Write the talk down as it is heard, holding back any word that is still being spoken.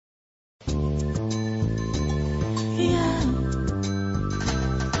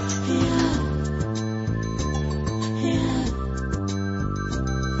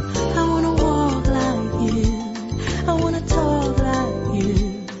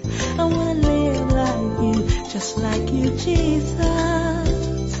just like you, Jesus.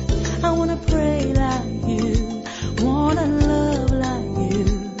 I wanna pray like you, wanna love like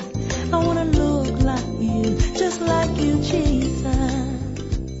you. I wanna look like you, just like you, Jesus.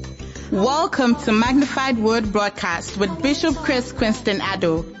 Welcome to Magnified Word Broadcast with Bishop Chris Quinston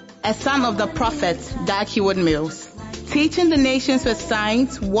Addo, a son of the prophet Dag Heward-Mills. Teaching the nations with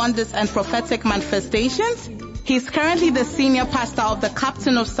signs, wonders, and prophetic manifestations, he's currently the senior pastor of the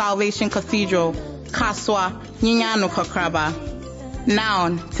Captain of Salvation Cathedral, Kaswa Nyinyano Kokraba. Now,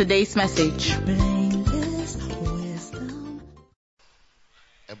 today's message.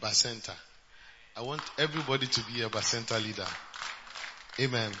 A Bacenta. I want everybody to be a Bacenta leader.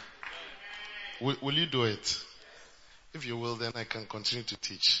 Amen. Will you do it? If you will, then I can continue to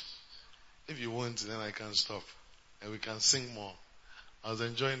teach. If you won't, then I can stop. And we can sing more. I was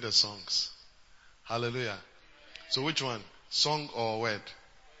enjoying the songs. Hallelujah. So which one? Song or word?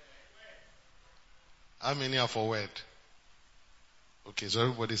 How many are for word? Okay, so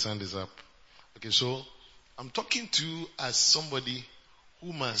everybody's hand is up. Okay, so I'm talking to you as somebody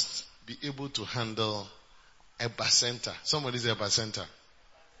who must be able to handle a Bacenta. Somebody say a Bacenta.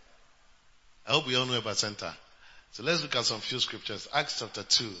 I hope we all know a Bacenta. So let's look at some few scriptures. Acts chapter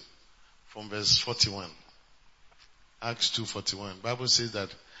 2 from verse 41. Acts 2:41. Bible says that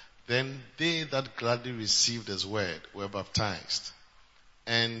then they that gladly received his word were baptized.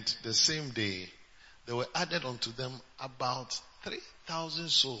 And the same day there were added unto them about 3,000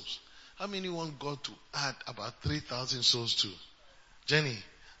 souls. How many want God to add about 3,000 souls to? Jenny,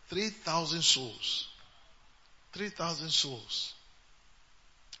 3,000 souls. 3,000 souls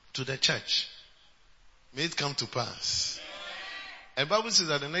to the church. May it come to pass. And the Bible says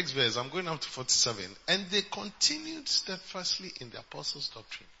that the next verse, I'm going up to 47. And they continued steadfastly in the apostles'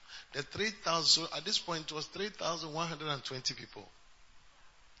 doctrine. The 3,000, so at this point it was 3,120 people.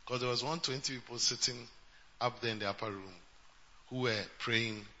 Because there was 120 people sitting up there in the upper room who were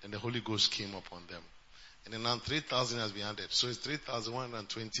praying and the Holy Ghost came upon them. And then now 3,000 has been added. So it's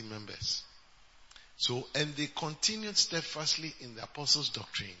 3,120 members. So, and they continued steadfastly in the apostles'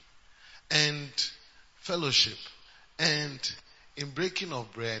 doctrine and fellowship and in breaking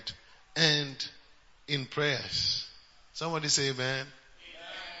of bread and in prayers. Somebody say amen. Amen.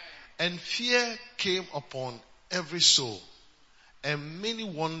 And fear came upon every soul, and many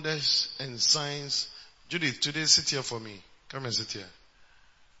wonders and signs. Judith, today sit here for me. Come and sit here.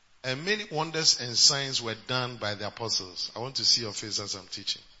 And many wonders and signs were done by the apostles. I want to see your face as I'm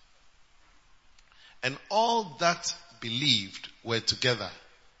teaching. And all that believed were together.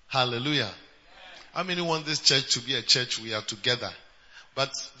 Hallelujah. How many want this church to be a church we are together?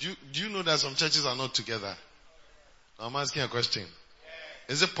 But do you know that some churches are not together? I'm asking a question.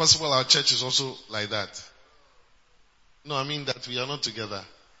 Is it possible our church is also like that? No, I mean that we are not together.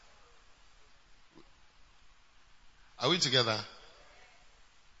 Are we together?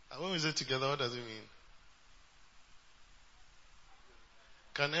 When we say together, what does it mean?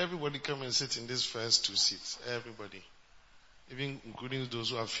 Can everybody come and sit in these first two seats? Everybody. Even including those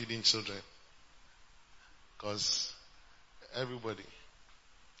who are feeding children. Because everybody.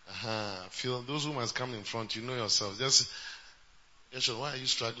 Feel those who must come in front, you know yourself. Just, why are you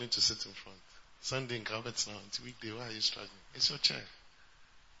struggling to sit in front? Sunday in Calvert now, it's weekday, why are you struggling? It's your chair.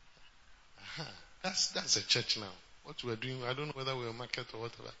 That's a church now. What we're doing, I don't know whether we're a market or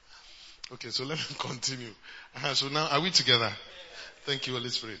whatever. Okay, so let me continue. So now, are we together? Thank you, Holy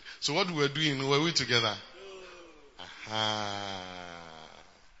Spirit. So what we're doing, were we together?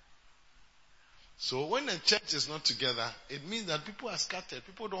 So when a church is not together, it means that people are scattered.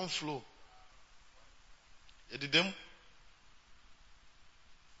 People don't flow.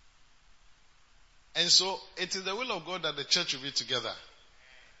 And so it is the will of God that the church will be together.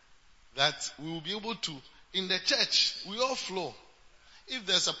 That we will be able to, in the church, we all flow. If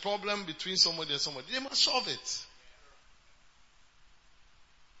there's a problem between somebody and somebody, they must solve it.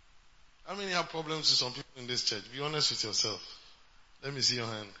 How many have problems with some people in this church? Be honest with yourself. Let me see your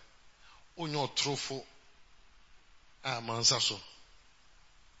hand. Onyo trofo. Mansaso.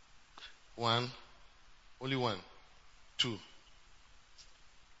 One. Only one. Two.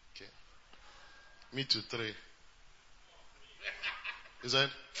 Okay. Me too. Three. Is that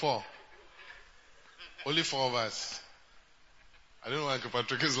 4? Only 4 of us. I don't know why Uncle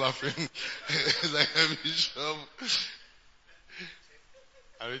Patrick is laughing. It's like a bishop.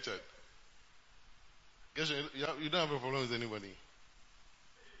 And Richard. Guess you don't have a problem with anybody.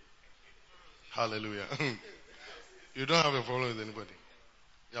 Hallelujah. You don't have a problem with anybody.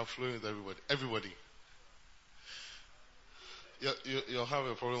 You are flowing with everybody. Everybody. You'll have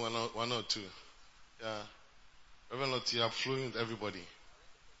a problem one or two. Yeah. Reverend Lord, you are flowing with everybody.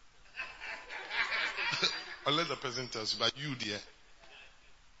 Unless the person tells you, but you, dear.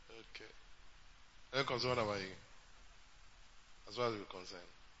 Okay. Then concerned about you. As far as we're concerned,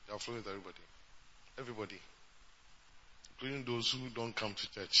 you are flowing with everybody. Everybody. Including those who don't come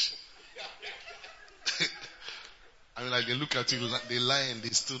to church. I mean, like they look at you, they lie and they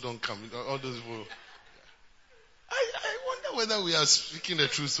still don't come. All those people. I wonder whether we are speaking the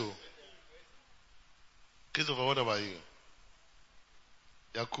truth. So, Christopher, what about you?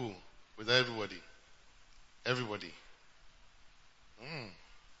 You're cool with everybody. Everybody.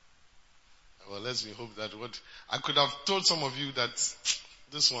 Well, let's hope that what I could have told some of you that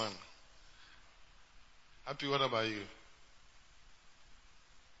this one. Happy, what about you?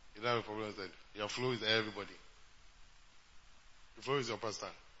 You don't have a problem with that. You flow with everybody. You flow with your pastor.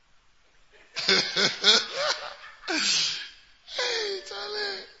 Hey,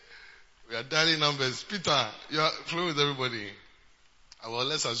 Charlie. We are dialing numbers. Peter, you are flowing with everybody. Well,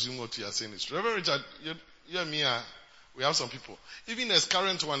 let's assume what you are saying is true. Reverend Richard, you and me we have some people. Even this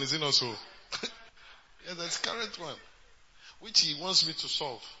current one is in also. Yeah, there's current one, which he wants me to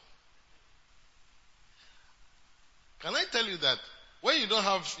solve. Can I tell you that when you don't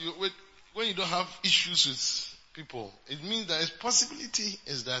have issues with people, it means that a possibility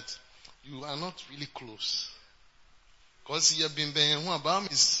is that you are not really close. Because you have been being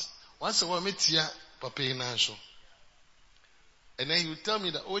is once a while meet here, Papa Inansho. And then he will tell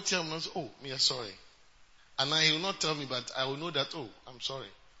me that, me sorry. And then he will not tell me, but I will know that, I'm sorry.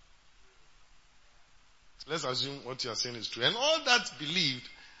 So let's assume what you are saying is true. And all that believed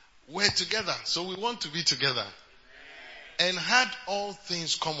were together. So we want to be together. And had all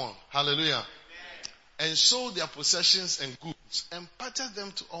things common. Hallelujah. Amen. And sold their possessions and goods and parted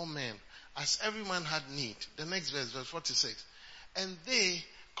them to all men as every man had need. The next verse 46. And they,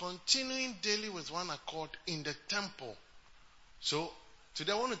 continuing daily with one accord in the temple. So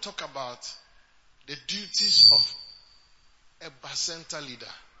today I want to talk about the duties of a Bacenta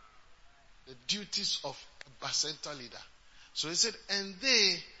leader. The duties of a Bacenta leader. So he said, and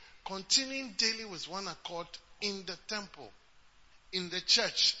they, continuing daily with one accord in the temple, in the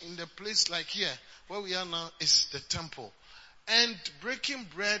church, in the place like here, where we are now is the temple. And breaking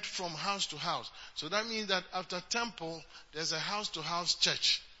bread from house to house. So that means that after temple, there's a house to house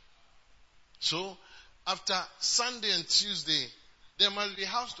church. So, after Sunday and Tuesday, there must be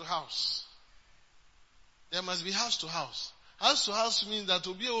house to house. There must be house to house. House to house means that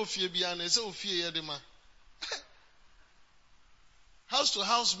obi ofie bia na ese ofie yedema. House to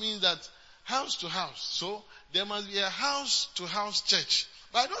house means that house to house. So there must be a house to house church.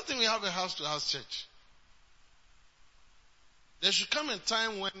 But I don't think we have a house to house church. There should come a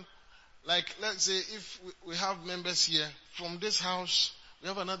time when, like, let's say if we have members here from this house, we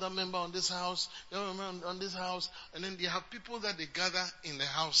have another member on this house, we have a member on this house, and then they have people that they gather in the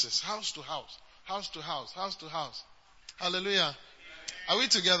houses, house to house, house to house, house to house. Hallelujah. Are we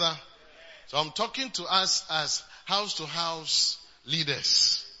together? So I'm talking to us as house to house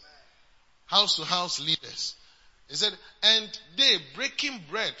leaders. House to house leaders. He said, and they breaking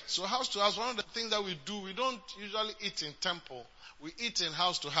bread. So house to house, one of the things that we do, we don't usually eat in temple. We eat in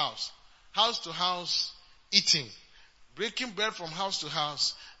house to house. House to house eating. Breaking bread from house to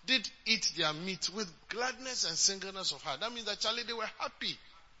house. Did eat their meat with gladness and singleness of heart. That means that Charlie, they were happy.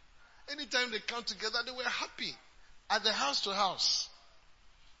 Anytime they come together, they were happy. At the house to house.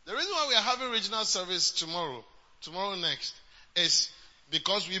 The reason why we are having regional service tomorrow next, is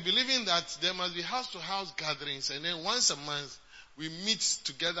because we believe in that there must be house to house gatherings, and then once a month we meet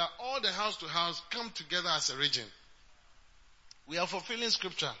together, all the house to house come together as a region. We are fulfilling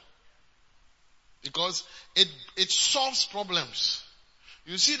scripture because it solves problems.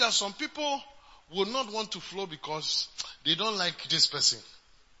 You see that some people will not want to flow because they don't like this person.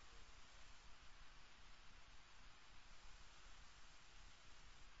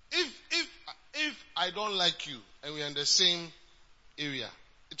 If I don't like you and we are in the same area,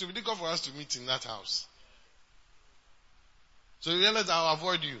 it will be difficult for us to meet in that house. So you realize I'll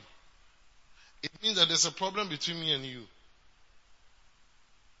avoid you. It means that there's a problem between me and you.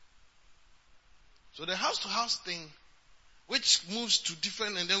 So the house to house thing, which moves to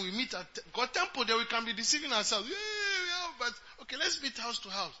different, and then we meet at God temple, there we can be deceiving ourselves. Yeah, but okay, let's meet house to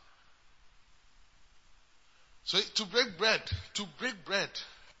house. So to break bread,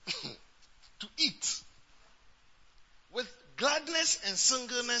 to eat with gladness and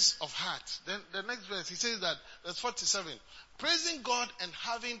singleness of heart. Then the next verse, he says that, verse 47, praising God and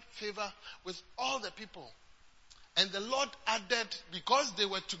having favor with all the people. And the Lord added, because they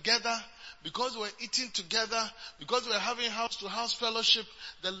were together, because we were eating together, because we were having house to house fellowship,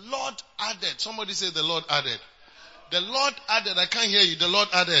 the Lord added. Somebody say the Lord added. The Lord added. I can't hear you. The Lord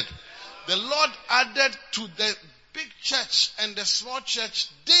added. the Lord added to the big church and the small church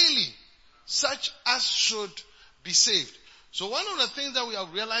daily such as should be saved. So one of the things that we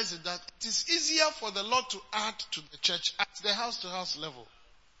have realized is that it is easier for the Lord to add to the church at the house-to-house level.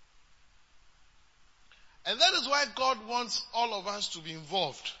 And that is why God wants all of us to be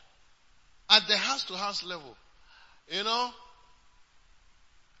involved at the house-to-house level. You know,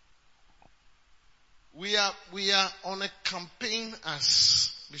 we are on a campaign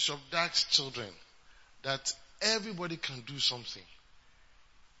as Bishop Dark's children that everybody can do something.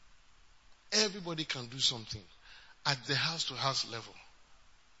 Everybody can do something at the house-to-house level.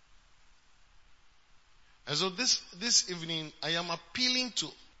 And so this evening, I am appealing to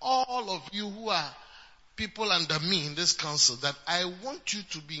all of you who are people under me in this council that I want you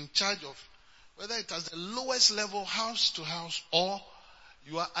to be in charge of, whether it is the lowest level, house to house, or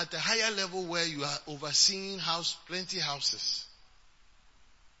you are at a higher level where you are overseeing plenty houses.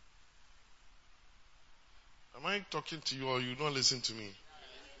 Am I talking to you or you don't listen to me?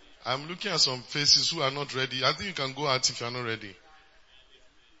 I'm looking at some faces who are not ready. I think you can go out if you are not ready.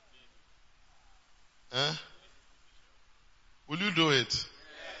 Eh? Will you do it?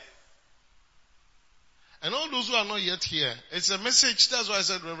 And all those who are not yet here, it's a message. That's why I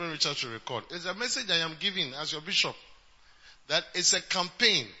said Reverend Richard should record. It's a message I am giving as your bishop. That it's a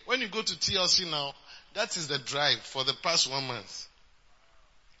campaign. When you go to TLC now, that is the drive for the past 1 month.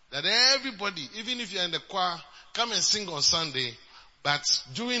 That everybody, even if you're in the choir, come and sing on Sunday, but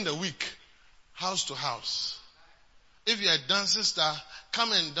during the week, house to house. If you're a dancing star,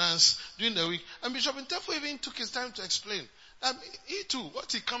 come and dance during the week. And Bishop Ntefo even took his time to explain that he too,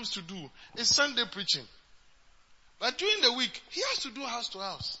 what he comes to do is Sunday preaching. But during the week, he has to do house to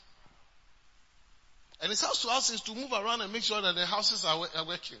house. And his house to house is to move around and make sure that the houses are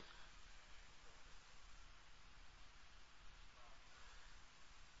working.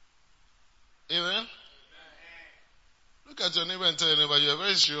 Amen? Look at your neighbor and tell your neighbor, you're a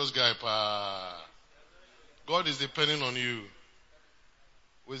very serious guy, pa. God is depending on you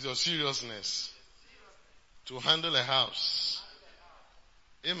with your seriousness to handle a house.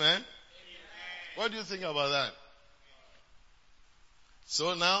 Amen? What do you think about that?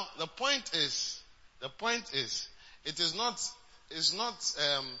 So now, the point is, it's not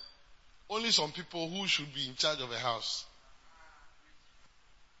only some people who should be in charge of a house.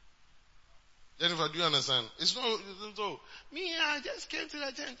 Jennifer, do you understand? It's not, so, me, I just came to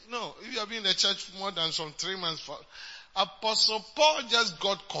the church. No, if you have been in the church for more than 3 months, Apostle Paul just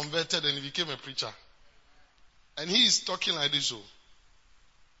got converted and he became a preacher. And he is talking like this.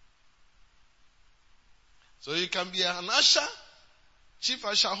 So you can be an usher, chief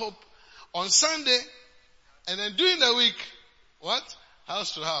usher, hope, on Sunday, and then during the week, what?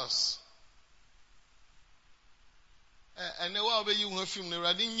 House to house. And then what about you who film the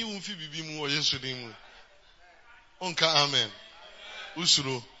radin you fi bibi mu yesterday mu. Onka amen.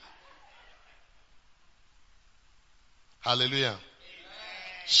 Usuru. Hallelujah.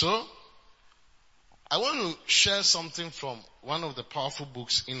 So, I want to share something from one of the powerful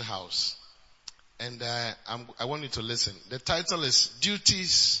books in-house. And I want you to listen. The title is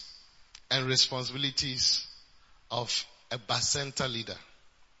Duties and Responsibilities of a Bacenta Leader.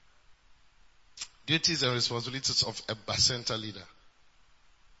 Duties and Responsibilities of a Bacenta Leader.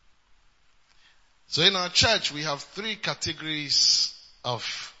 So in our church, we have 3 categories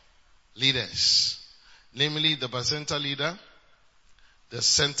of leaders. Namely, the Bacenta leader, the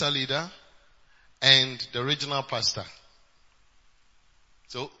center leader, and the regional pastor.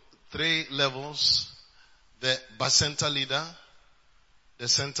 So, 3 levels: the Bacenta leader, the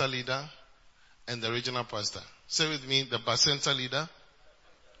center leader, and the regional pastor. Say with me, the Bacenta leader,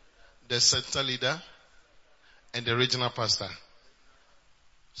 the center leader, and the regional pastor.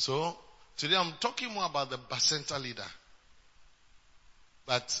 So, today I'm talking more about the Bacenta leader.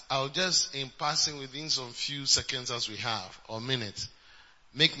 But I'll just, in passing within some few seconds as we have, or minutes,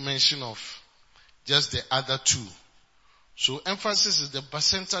 make mention of just the other 2. So emphasis is the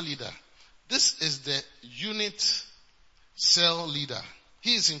Bacenta leader. This is the unit cell leader.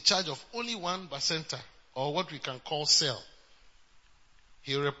 He is in charge of only one Bacenta, or what we can call cell.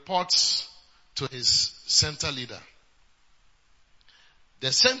 He reports to his center leader.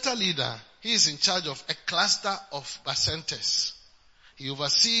 The center leader, he is in charge of a cluster of Bacentas. He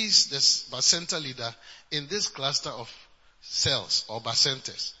oversees this Bacenta leader in this cluster of cells or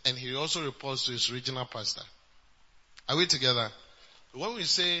Bacentas. And he also reports to his regional pastor. Are we together? When we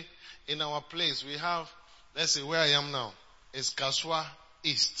say in our place, we have, let's say where I am now, is Kaswa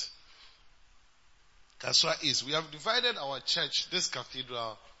East. Kaswa East. We have divided our church, this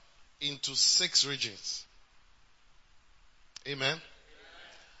cathedral, into 6 regions. Amen?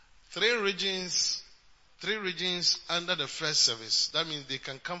 3 regions under the first service. That means they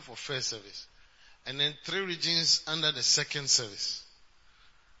can come for first service. And then 3 regions under the second service.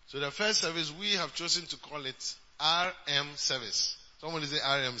 So the first service, we have chosen to call it RM service. Somebody say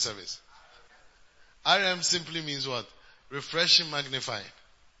RM service. RM simply means what? Refreshing, magnified.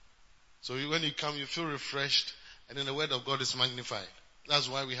 So when you come, you feel refreshed, and then the word of God is magnified. That's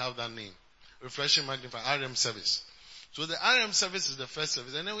why we have that name. Refreshing, magnified, RM service. So the RM service is the first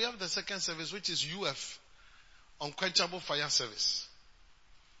service. And then we have the second service, which is UF, Unquenchable Fire Service.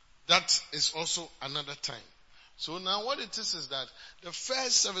 That is also another time. So now what it is that the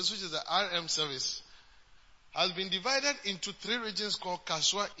first service, which is the RM service, has been divided into 3 regions called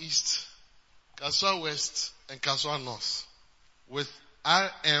Kaswa East, Kaswa West, and Kaswa North, with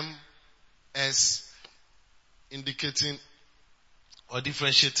RMS indicating or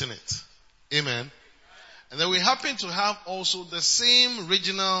differentiating it. Amen. And then we happen to have also the same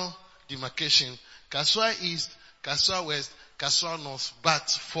regional demarcation, Kaswa East, Kaswa West, Kaswa North, but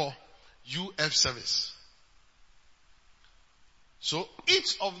for UF service. So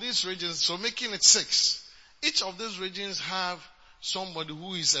each of these regions, so making it 6, each of these regions have somebody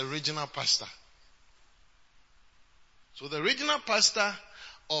who is a regional pastor. So the regional pastor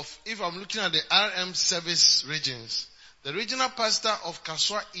of, if I'm looking at the RM service regions, the regional pastor of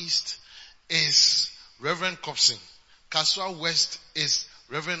Kaswa East is Reverend Copson. Kaswa West is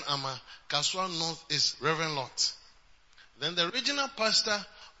Reverend Amma. Kaswa North is Reverend Lot. Then the regional pastor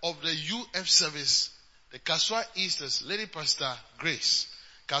of the UF service, the Kaswa East is Lady Pastor Grace.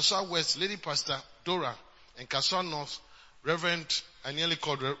 Kaswa West, Lady Pastor Dora. And Kaswa North, Reverend, I nearly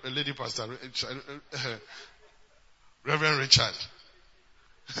called Lady Pastor, Reverend Richard.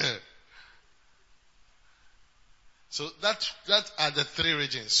 So that are the 3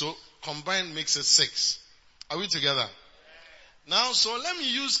 regions. So combined makes it 6. Are we together? Now, so let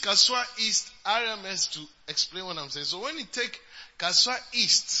me use Kaswa East RMS to explain what I'm saying. So when you take Kaswa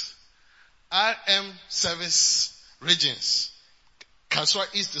East RM service regions, Kaswa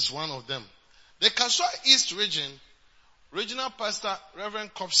East is one of them. The Kaswa East region, regional pastor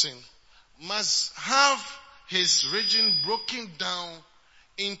Reverend Copson must have his region broken down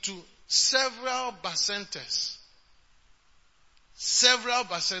into several bacentas. Several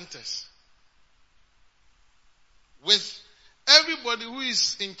bacentas. With everybody who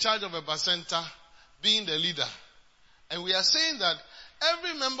is in charge of a bacenta being the leader. And we are saying that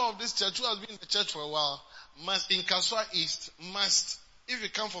every member of this church who has been in the church for a while must, in Kaswa East, must, if you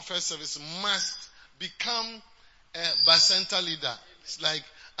come for first service, must become a bacenta leader. It's like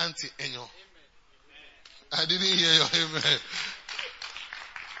Auntie Enyo. I didn't hear your amen.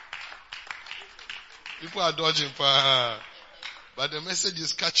 People are dodging, but the message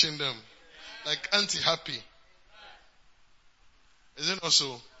is catching them. Like Auntie Happy. Is it not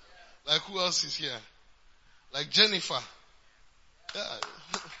so? Like who else is here? Like Jennifer. Yeah.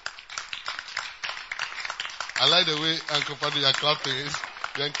 I like the way Uncle Paddy, you're clapping.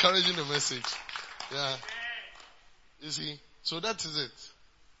 You're encouraging the message. Yeah. You see? So that is it.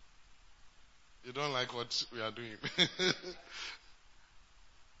 You don't like what we are doing.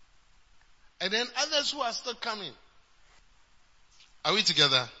 And then others who are still coming. Are we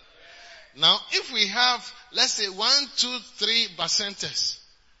together? Now, if we have, let's say 1, 2, 3 bacentas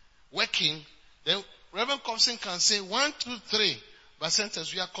working, then Reverend Copson can say 1, 2, 3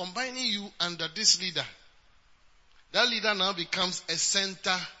 bacentas. We are combining you under this leader. That leader now becomes a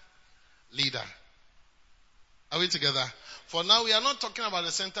center leader. Are we together? For now, we are not talking about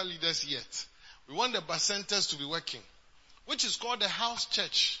the center leaders yet. We want the bacentas to be working, which is called the house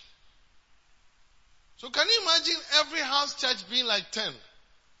church. So can you imagine every house church being like 10?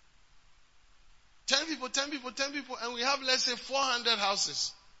 10 people, 10 people, 10 people, and we have, let's say, 400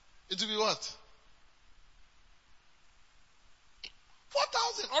 houses. It will be what?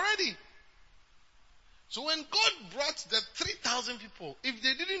 4,000 already. So when God brought the 3,000 people, if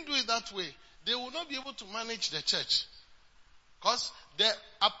they didn't do it that way, they would not be able to manage the church. Because the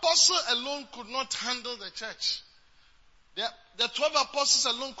apostle alone could not handle the church. The 12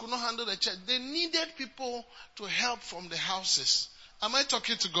 apostles alone could not handle the church. They needed people to help from the houses. Am I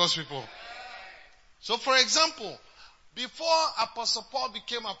talking to God's people? So for example, before Apostle Paul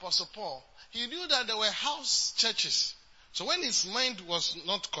became Apostle Paul, he knew that there were house churches. So when his mind was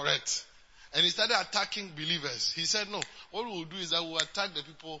not correct, and he started attacking believers, he said, no, what we will do is that we will attack the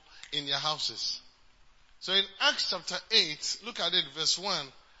people in their houses. So in Acts chapter 8, look at it, verse 1.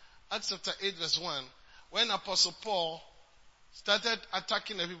 Acts chapter 8, verse 1. When Apostle Paul started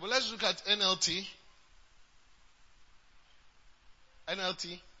attacking the people. Let's look at NLT.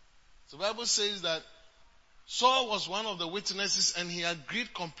 NLT. So the Bible says that, Saul was one of the witnesses and he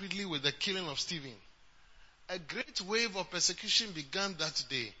agreed completely with the killing of Stephen. A great wave of persecution began that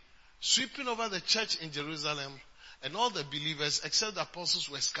day, sweeping over the church in Jerusalem, and all the believers except the apostles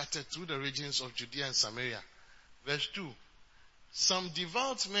were scattered through the regions of Judea and Samaria. Verse 2. Some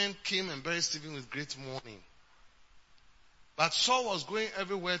devout men came and buried Stephen with great mourning. But Saul was going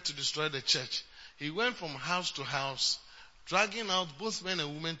everywhere to destroy the church. He went from house to house, dragging out both men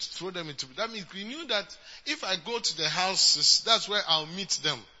and women to throw them into. That means we knew that if I go to the houses, that's where I'll meet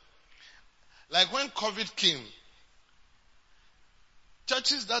them. Like when COVID came,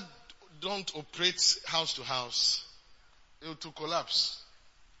 churches that don't operate house to house, it will collapse.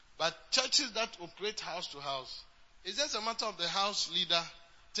 But churches that operate house to house, it's just a matter of the house leader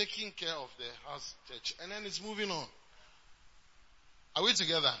taking care of the house church. And then it's moving on. Are we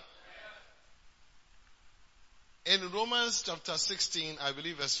together? In Romans chapter 16, I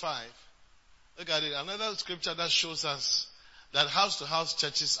believe verse 5, look at it. Another scripture that shows us that house to house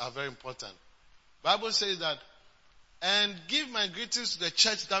churches are very important. Bible says that, and give my greetings to the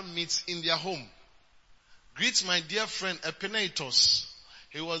church that meets in their home. Greet my dear friend Epaenetus.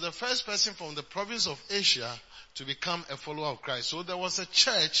 He was the first person from the province of Asia to become a follower of Christ. So there was a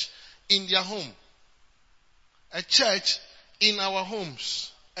church in their home. A church in our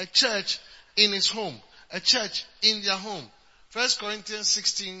homes. A church in his home. A church in their home. 1 Corinthians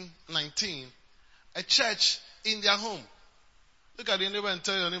 16:19. A church in their home. Look at your neighbor and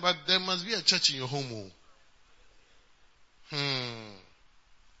tell your neighbor, there must be a church in your home.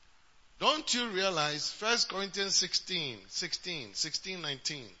 Don't you realize 1 Corinthians 16:19.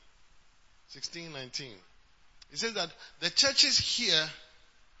 It says that the churches here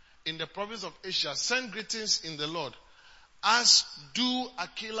in the province of Asia send greetings in the Lord, as do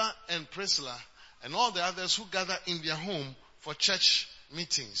Aquila and Priscilla and all the others who gather in their home for church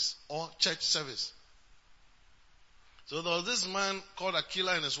meetings or church service. So there was this man called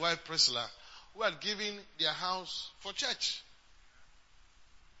Aquila and his wife Priscilla who had given their house for church.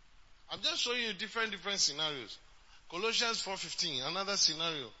 I'm just showing you different scenarios. Colossians 4:15, another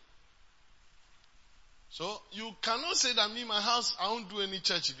scenario. So you cannot say that me, my house, I won't do any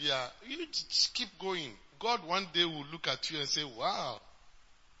church here. You just keep going. God one day will look at you and say, wow,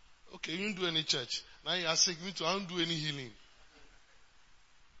 okay, you don't do any church. Now you are sick, me too, I don't do any healing.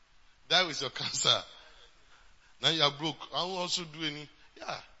 That was your cancer. Now you are broke, I won't also do any.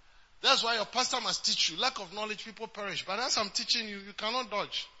 Yeah. That's why your pastor must teach you. Lack of knowledge, people perish. But as I'm teaching you, you cannot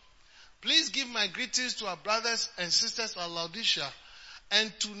dodge. Please give my greetings to our brothers and sisters at Laodicea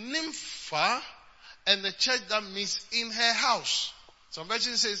and to Nympha and the church that meets in her house. Some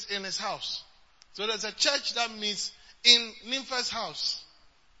version says in his house. So there's a church that meets in Nympha's house.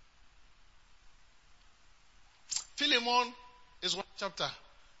 Philemon is one chapter.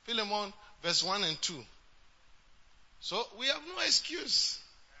 Philemon verse 1 and 2. So we have no excuse.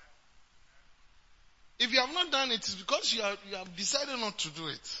 If you have not done it, it's because you have decided not to do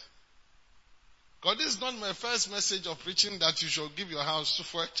it. God, this is not my first message of preaching that you should give your house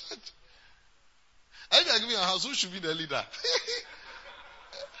for a church. If you are giving your house, who should be the leader?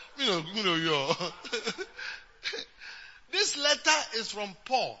 This letter is from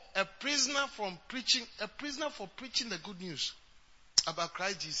Paul, a prisoner for preaching the good news about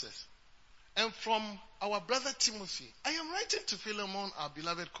Christ Jesus. And from our brother Timothy. I am writing to Philemon, our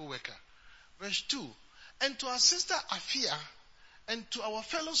beloved co-worker. Verse 2. And to our sister Aphia, and to our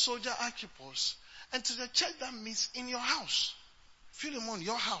fellow soldier Archippus, and to the church that meets in your house. Philemon,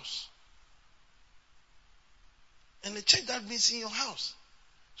 your house. And the church that meets in your house.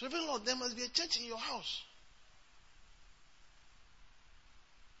 So even Lord, there must be a church in your house.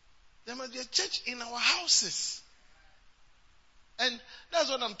 There must be a church in our houses. And that's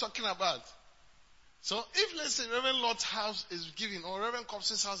what I'm talking about. So if let's say Reverend Lord's house is giving, or Reverend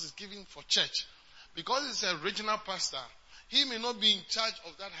Copson's house is giving for church, because he's a regional pastor, he may not be in charge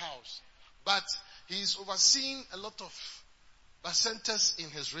of that house, but he is overseeing a lot of bacentas in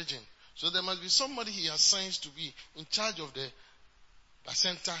his region. So there must be somebody he assigns to be in charge of the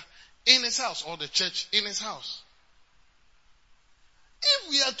bacenta in his house, or the church in his house. If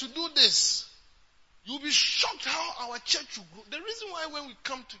we are to do this, you'll be shocked how our church will grow. The reason why when we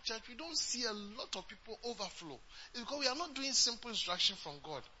come to church, we don't see a lot of people overflow is because we are not doing simple instruction from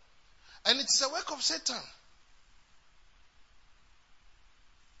God. And it's a work of Satan.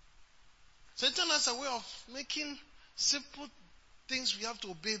 Satan has a way of making simple things we have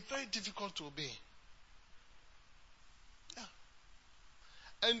to obey very difficult to obey. Yeah.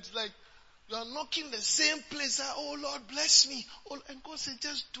 And like, you are knocking the same place. Oh Lord, bless me. Oh, and God said,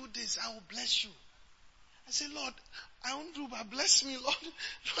 just do this. I will bless you. I say, Lord, I won't do but bless me, Lord.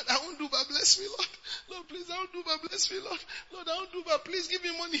 Lord, I won't do but bless me, Lord. Lord, please, I won't do but bless me, Lord. Lord, I won't do but please give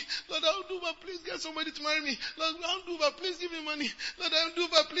me money. Lord, I won't do but please get somebody to marry me. Lord, I won't do but please give me money. Lord, I won't do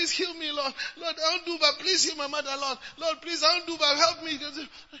but please heal me, Lord. Lord, I won't do but please heal my mother, Lord. Lord, please, I won't do but help me.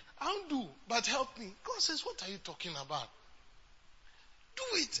 I won't do but help me. God says, what are you talking about?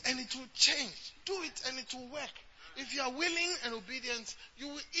 Do it and it will change. Do it and it will work. If you are willing and obedient, you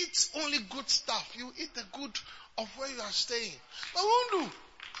will eat only good stuff. You will eat the good of where you are staying. But won't do.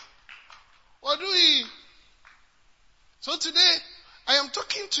 What do we? So today, I am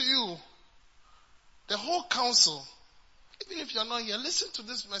talking to you, the whole council. Even if you are not here, listen to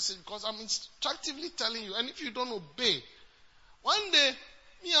this message because I'm instructively telling you. And if you don't obey, one day,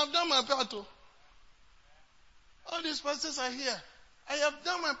 me, I've done my part. All these pastors are here. I have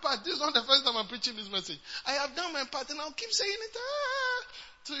done my part. This is not the first time I'm preaching this message. I have done my part and I'll keep saying it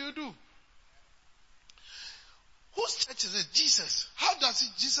till you do. Whose church is it? Jesus. How does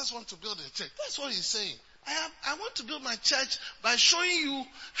Jesus want to build a church? That's what he's saying. I want to build my church by showing you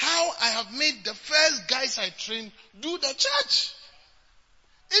how I have made the first guys I trained do the church.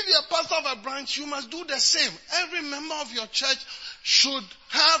 If you're a pastor of a branch, you must do the same. Every member of your church should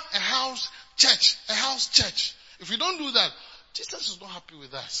have a house church. A house church. If you don't do that, Jesus is not happy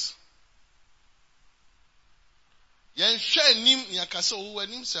with us.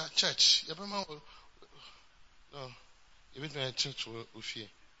 Church. No, you meet my church with fear.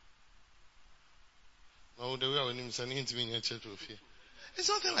 No, the way our name is sending to me in church with fear. It's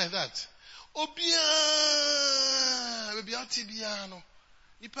nothing like that. Obia, baby, Altibiano.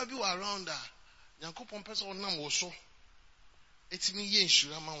 Nipa bi wa around that. Nyankopon person onam wo so. Etimi ye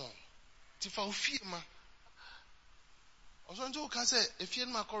nhura ma won. Tifa ofie ma. Oso njo ka say efie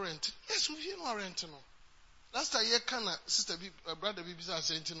ma current. Yes, ofie no rent no. Last year kana sister bi brother bi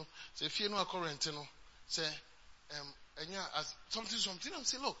say no. Say efie no current no. Say something. I'm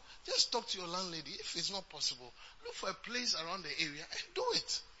saying, look, just talk to your landlady. If it's not possible, look for a place around the area and do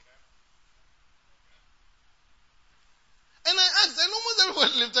it. And I asked, and almost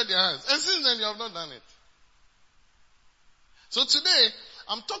everyone lifted their hands. And since then, you have not done it. So today,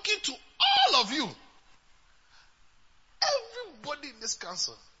 I'm talking to all of you. Everybody in this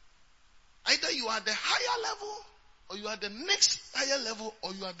council. Either you are the higher level, or you are the next higher level,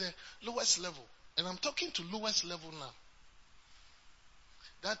 or you are the lowest level. And I'm talking to lowest level now.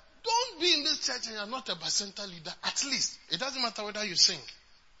 That don't be in this church and you're not a bacenta leader. At least. It doesn't matter whether you sing.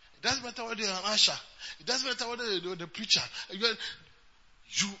 It doesn't matter whether you're an usher. It doesn't matter whether you're the preacher.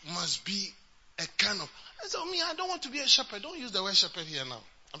 You must be a kind of... So me, I don't want to be a shepherd. Don't use the word shepherd here now.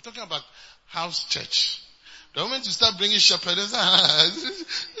 I'm talking about house church. The moment you start bringing shepherd,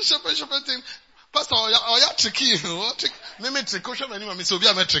 shepherd thing. Pastor, you're tricky. Maybe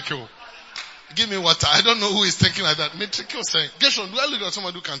tricky. Give me water. I don't know who is thinking like that. Tricky saying. Gershon, do I look at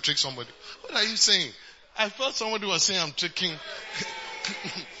somebody who can trick somebody? What are you saying? I felt somebody was saying I'm tricking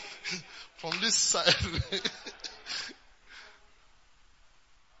from this side.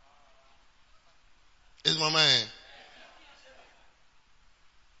 Is Mama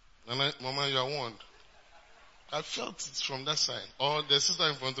here? Mama, you are warned. I felt it from that side. Or the sister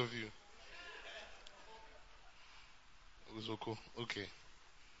in front of you. It was Oko. Okay.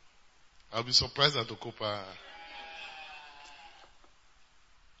 I'll be surprised at Okopa.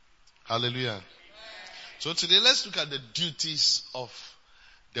 Hallelujah. So today let's look at the duties of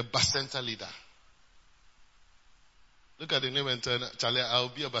the bacenta leader. Look at the name and tell Charlie, I'll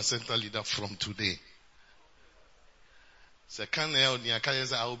be a bacenta leader from today.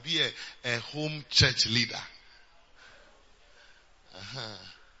 I'll be a home church leader.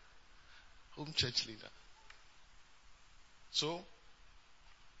 Home church leader. So,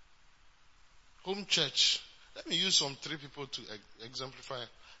 home church. Let me use some 3 people to exemplify.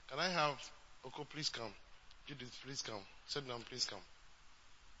 Can I have Oko, please come. Judith, please come. Sit down, please come.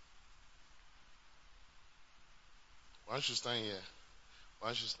 Why don't you stand here? Why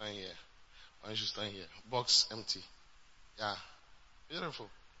don't you stand here? Why don't you stand here? Box empty. Yeah. Beautiful.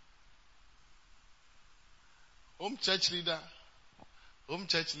 Home church leader. Home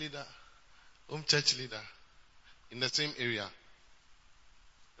church leader. Home church leader. In the same area.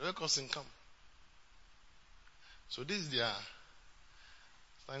 Records income. So this is their,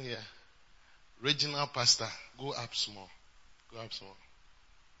 stand here, regional pastor. Go up small. Go up small.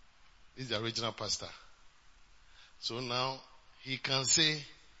 This is the regional pastor. So now he can say,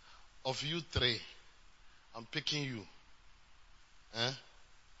 of you 3, I'm picking you.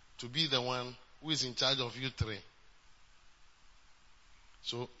 To be the one who is in charge of you 3.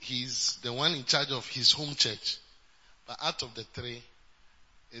 So he's the one in charge of his home church. But out of the 3,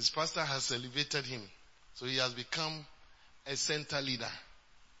 his pastor has elevated him So he has become a center leader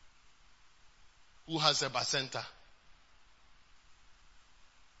who has a bacenta.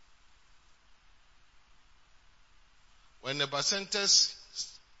 When the bacentas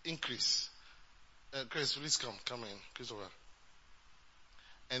increase, Chris, please come in, Christopher.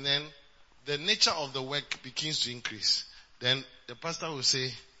 And then the nature of the work begins to increase. Then the pastor will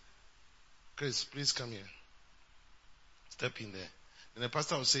say, Chris, please come here. Step in there. Then the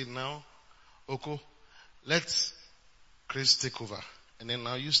pastor will say, now, Oko, let Chris take over. And then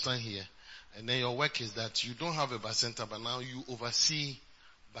now you stand here. And then your work is that you don't have a bacenta, but now you oversee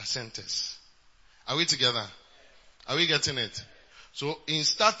bacentas. Are we together? Are we getting it? So in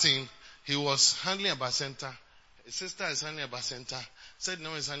starting, he was handling a bacenta. His sister is handling a bacenta. Said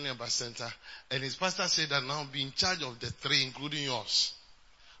now he's handling a bacenta. And his pastor said that now be in charge of the 3, including yours.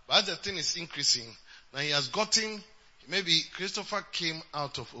 But as the thing is increasing, now he has gotten, maybe Christopher came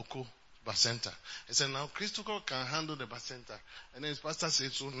out of Oko bacenta. He said now Christopher can handle the bacenta. And then his pastor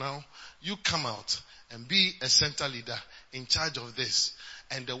said, so now you come out and be a center leader in charge of this.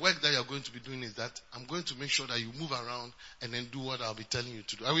 And the work that you're going to be doing is that I'm going to make sure that you move around and then do what I'll be telling you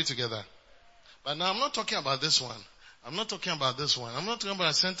to do. Are we together? But now I'm not talking about this one. I'm not talking about this one. I'm not talking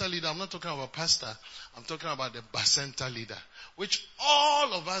about a center leader. I'm not talking about a pastor. I'm talking about the bacenta leader, which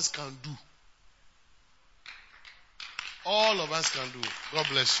all of us can do. All of us can do. God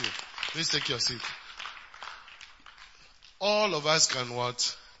bless you. Please take your seat. All of us can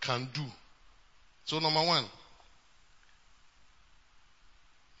what? Can do. So number 1.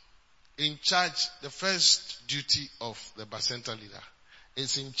 In charge, the first duty of the bacenta leader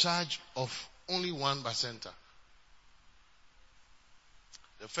is in charge of only one bacenta.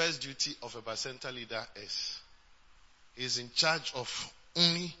 The first duty of a bacenta leader is in charge of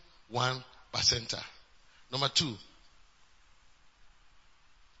only one bacenta. Number 2,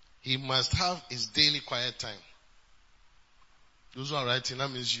 he must have his daily quiet time. Those who are writing, that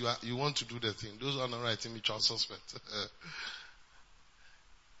means you want to do the thing. Those who are not writing, which are suspect.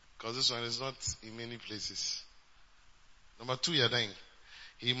 Because this one is not in many places. Number 2, you're dying.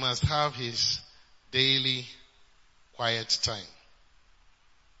 He must have his daily quiet time.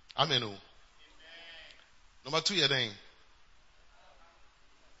 Amen. Number 2, you're dying.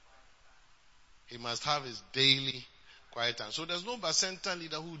 He must have his daily quiet time. So there's no bacenta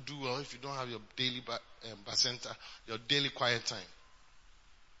leader who do well if you don't have your daily bacenta, your daily quiet time.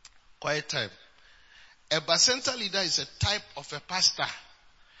 Quiet time. A bacenta leader is a type of a pastor.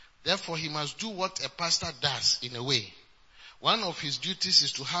 Therefore, he must do what a pastor does in a way. One of his duties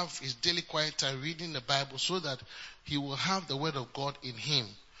is to have his daily quiet time reading the Bible so that he will have the word of God in him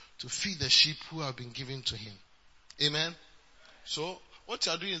to feed the sheep who have been given to him. Amen? So, what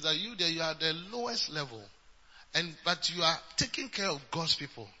you are doing is that you are the lowest level. But you are taking care of God's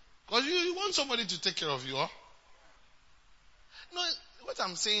people. Because you want somebody to take care of you. Huh? No, what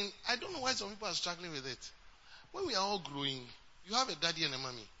I'm saying, I don't know why some people are struggling with it. When we are all growing, you have a daddy and a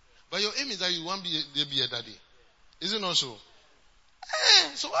mommy. But your aim is that you want to be a daddy. Is it not so?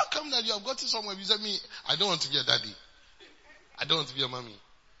 So how come that you have gotten somewhere? You said me, I don't want to be a daddy. I don't want to be a mommy.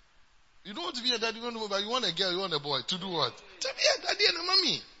 You don't want to be a daddy, but you want a girl, you want a boy. To do what? To be a daddy and a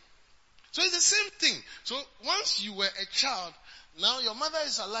mommy. So it's the same thing. So once you were a child, now your mother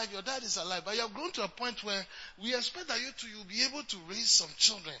is alive, your dad is alive, but you have grown to a point where we expect that you'll be able to raise some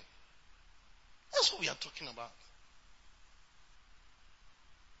children. That's what we are talking about.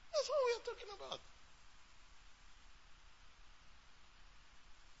 That's what we are talking about.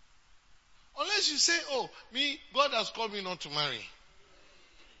 Unless you say, oh, God has called me not to marry.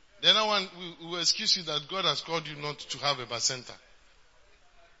 Then we will excuse you that God has called you not to have a bacenta.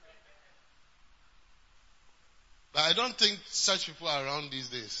 But I don't think such people are around these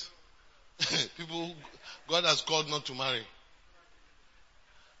days. People who God has called not to marry.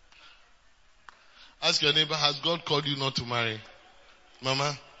 Ask your neighbor, has God called you not to marry?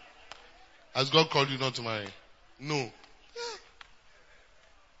 Mama, has God called you not to marry? No. Yeah.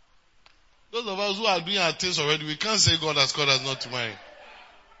 Those of us who are doing our things already, we can't say God has called us not to marry.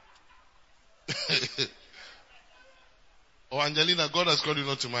 Or Angelina, God has called you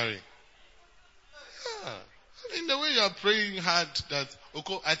not to marry. Yeah. In the way you are praying hard that,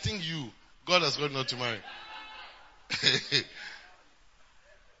 okay, I think God has called you not to marry.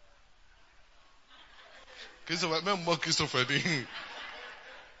 Christopher, remember Christopher.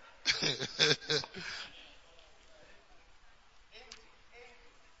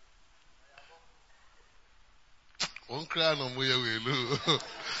 One cry no more.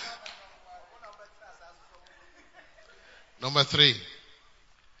 Number 3,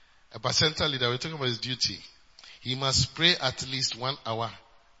 a bacenta leader, we're talking about his duty. He must pray at least 1 hour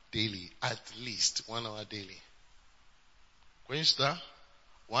daily. At least 1 hour daily. Queen Star,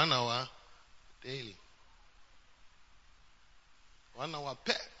 1 hour daily. 1 hour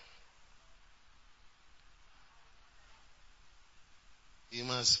per. He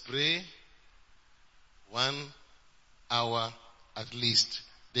must pray 1 hour at least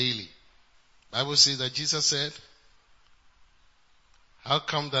daily. Bible says that Jesus said, how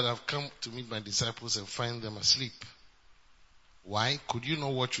come that I've come to meet my disciples and find them asleep? Why? Could you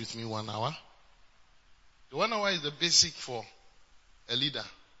not watch with me 1 hour? The 1 hour is the basic for a leader.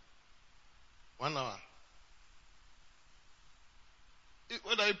 1 hour.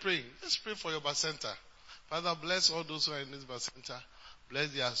 What are you praying? Let's pray for your bacenta. Father, bless all those who are in this bacenta. Bless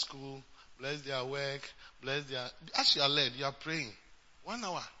their school. Bless their work. Bless their... As you are led, you are praying. 1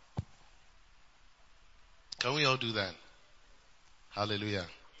 hour. Can we all do that? Hallelujah.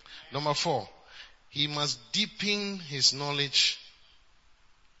 Number 4. He must deepen his knowledge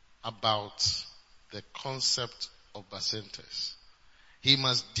about the concept of bacentas. He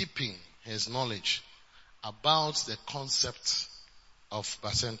must deepen his knowledge about the concept of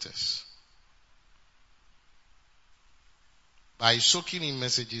bacentas. By soaking in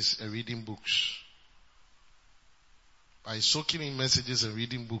messages and reading books. By soaking in messages and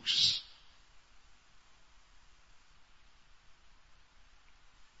reading books.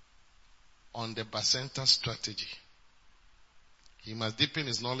 On the bacenta strategy. He must deepen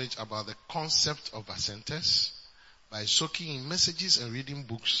his knowledge about the concept of bacentas by soaking in messages and reading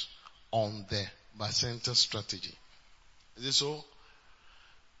books on the bacenta strategy. Is it so?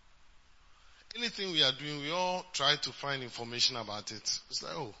 Anything we are doing, we all try to find information about it. It's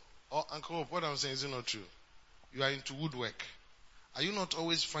like, oh, Uncle, what I'm saying is not true. You are into woodwork. Are you not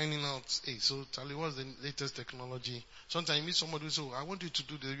always finding out, hey, so Charlie, what's the latest technology? Sometimes you meet somebody who says, I want you to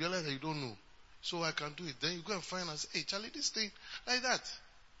do this. You realize that you don't know. So I can do it. Then you go and find out, hey, Charlie, this thing, like that.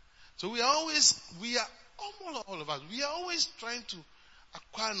 So we are all of us, we are always trying to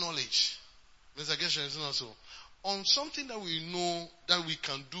acquire knowledge. Mr. Geshen is not so. On something that we know that we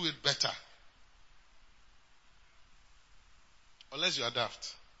can do it better. Unless you are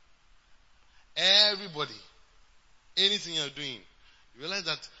daft. Everybody, anything you are doing, you realize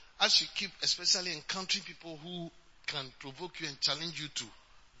that as you keep, especially encountering people who can provoke you and challenge you to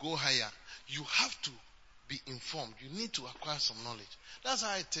go higher, you have to be informed. You need to acquire some knowledge. That's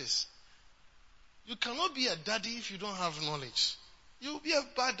how it is. You cannot be a daddy if you don't have knowledge. You'll be a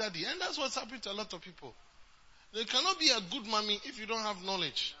bad daddy. And that's what's happening to a lot of people. You cannot be a good mommy if you don't have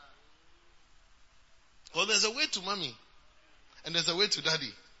knowledge. Well, there's a way to mommy. And there's a way to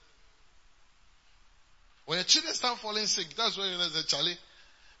daddy. When your children start falling sick, that's when you know that, Charlie,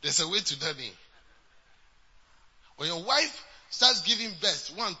 there's a way to daddy. When your wife starts giving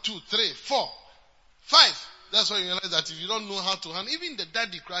birth, 1, 2, 3, 4, 5, that's when you realize that if you don't know how to handle, even the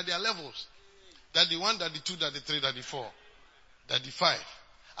daddy cry, there are levels. Daddy 1, daddy 2, daddy 3, daddy 4, daddy 5.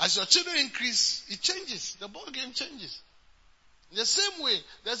 As your children increase, it changes. The ball game changes. In the same way,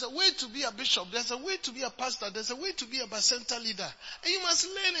 there's a way to be a bishop, there's a way to be a pastor, there's a way to be a bacenta leader. And you must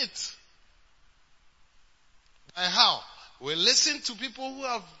learn it. By how? We listen to people who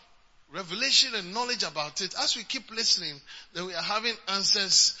have revelation and knowledge about it. As we keep listening, then we are having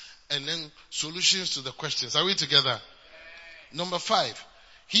answers and then solutions to the questions. Are we together? Number 5.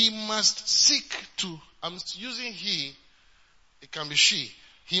 He must seek to, I'm using he, it can be she.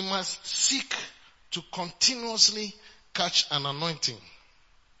 He must seek to continuously catch an anointing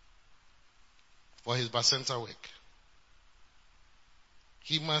for his bacenta work.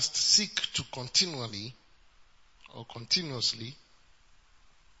 He must seek to continually or continuously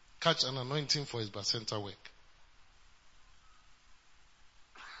catch an anointing for his bacenta work.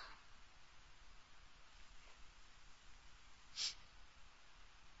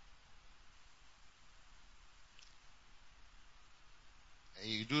 And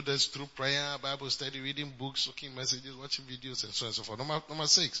you do this through prayer, Bible study, reading books, looking messages, watching videos, and so on and so forth. Number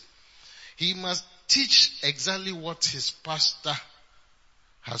 6. He must teach exactly what his pastor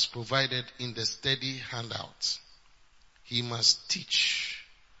has provided in the study handout. He must teach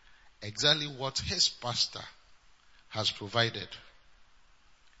exactly what his pastor has provided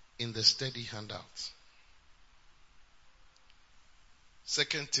in the study handout. 2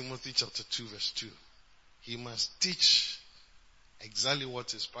 Timothy chapter 2 verse 2. He must teach exactly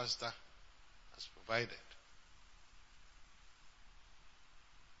what his pastor has provided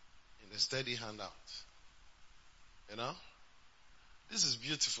in the study handout. You know? This is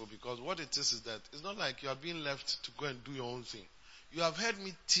beautiful because what it is that it's not like you are being left to go and do your own thing. You have heard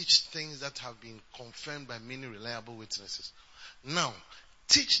me teach things that have been confirmed by many reliable witnesses. Now,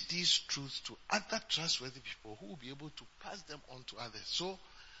 teach these truths to other trustworthy people who will be able to pass them on to others. So,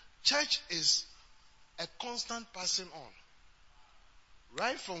 church is a constant passing on.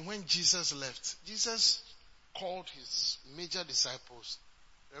 Right from when Jesus left, Jesus called his major disciples,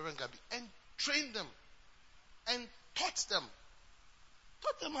 Reverend Gabi, and trained them and taught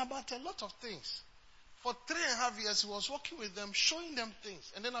them about a lot of things. For 3.5 years, he was working with them, showing them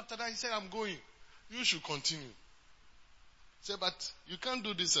things. And then after that, he said, I'm going. You should continue. He said, but you can't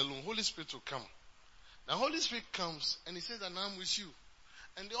do this alone. Holy Spirit will come. The Holy Spirit comes and he says, and I'm with you.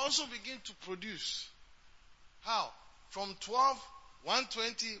 And they also begin to produce. How? From 12,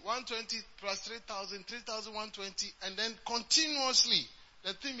 120 plus 3,000, 3,120, and then continuously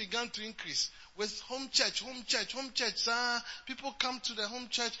the thing began to increase. With home church. People come to the home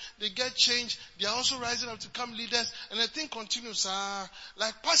church, they get changed, they are also rising up to become leaders, and the thing continues,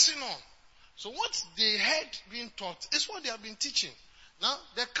 like passing on. So what they had been taught is what they have been teaching. Now,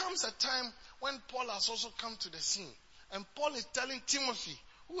 there comes a time when Paul has also come to the scene. And Paul is telling Timothy,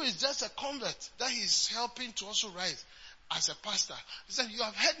 who is just a convert, that he's helping to also rise as a pastor. He said, you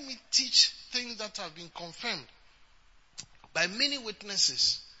have heard me teach things that have been confirmed by many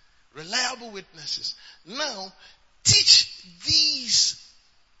witnesses, reliable witnesses. Now, teach these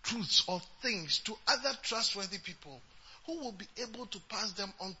truths or things to other trustworthy people who will be able to pass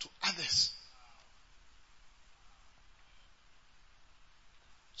them on to others.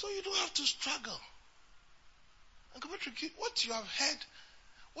 So you don't have to struggle. What you have heard,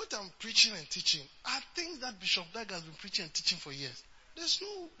 what I'm preaching and teaching, are things that Bishop Dag has been preaching and teaching for years. There's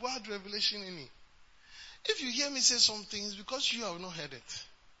no word revelation in it. If you hear me say some things, because you have not heard it.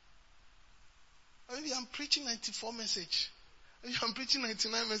 Maybe I'm preaching 94 message. Maybe I'm preaching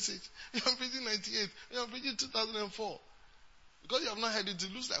 99 message. Maybe I'm preaching 98. Maybe I'm preaching 2004. Because you have not heard it,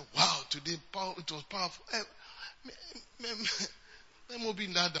 it looks like, wow, today it was powerful. Let me be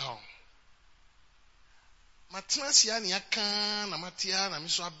that down. Matnasia ni akan na matia na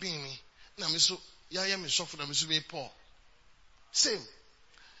miso abini na miso yaya miso fu na miso be Paul. Same.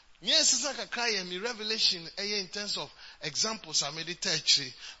 Yes, it's like a cry and me revelation in terms of examples I made it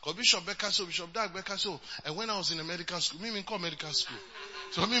actually. Because Bishop Dag Bekaso, and when I was in a medical school, me call medical school.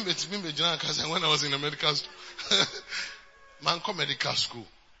 So me when I was in a medical school, man call medical school.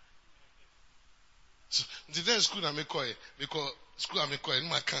 So the day school I make call school I make call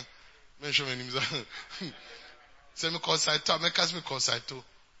no I can't mention my names. Say me call Saito, me call Saito.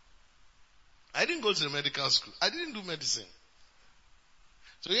 I didn't go to the medical school. I didn't do medicine.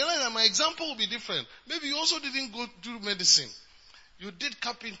 So you know that my example will be different. Maybe you also didn't go do medicine. You did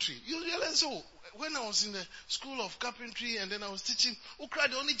carpentry. You realize, when I was in the school of carpentry and then I was teaching, who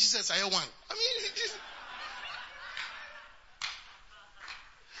cried only Jesus I one. I mean,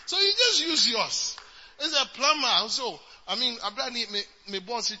 so you just use yours. As a plumber also. I mean, I need my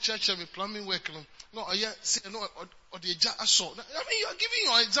boss in church and my plumbing work. No, or the assault. I mean, you are giving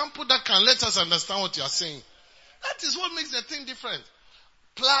your example that can let us understand what you are saying. That is what makes the thing different.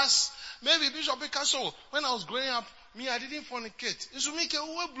 Plus, maybe Bishop Picasso, when I was growing up, I didn't fornicate. It should make a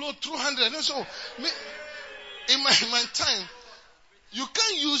blow 200. And so, in my time, you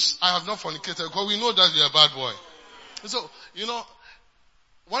can't use, I have not fornicated, because we know that you're a bad boy. So,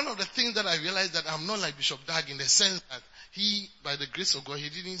 one of the things that I realized that I'm not like Bishop Dag in the sense that he, by the grace of God, he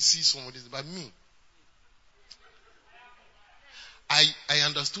didn't see some of this, but me. I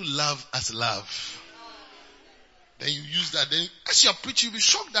understood love as love. Then you use that. Then as you're preaching, you'll be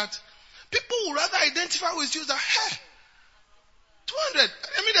shocked that people would rather identify with you that, hey, 200.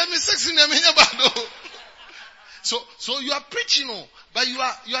 I mean, there is sex in them. So you are preaching, but you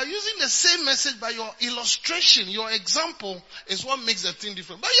are using the same message, but your illustration, your example is what makes the thing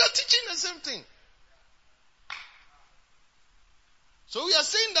different. But you are teaching the same thing. So we are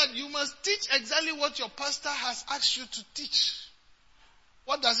saying that you must teach exactly what your pastor has asked you to teach.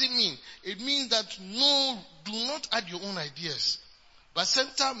 What does it mean? It means that do not add your own ideas. But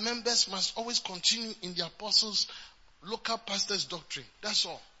center members must always continue in the apostles' local pastor's doctrine. That's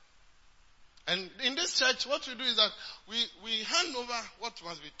all. And in this church, what we do is that we hand over what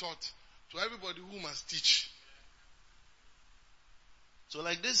must be taught to everybody who must teach. So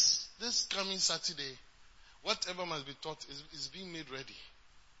like this coming Saturday, whatever must be taught is being made ready.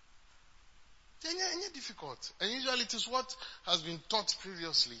 It's difficult. And usually it is what has been taught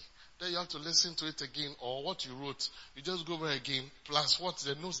previously. Then you have to listen to it again, or what you wrote. You just go over again, plus what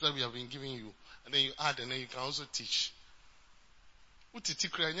the notes that we have been giving you. And then you add, and then you can also teach.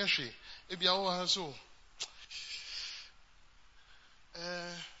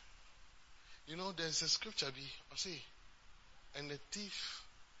 There's a scripture, I say, and the thief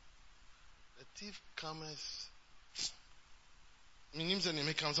cometh.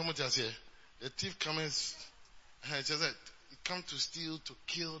 The thief cometh. he come to steal, to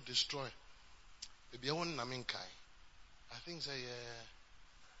kill, destroy. Maybe I want Naminkai. I think say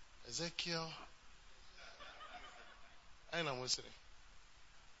Ezekiel. I know what's it.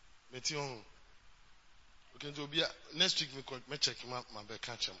 Metion. Okay, so be next week me check him out, my back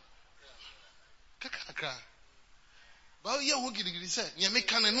catch him. Kaka. But yeah, who gidi say? Yeah, me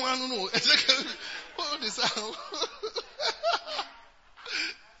can no one know. What is that?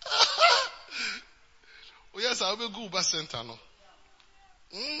 Oh yes, I will go back center no.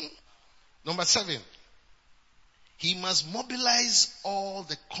 Number 7. He must mobilize all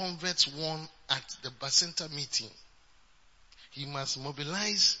the converts won at the Bacenta meeting. He must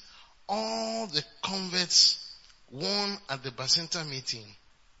mobilize all the converts won at the Bacenta meeting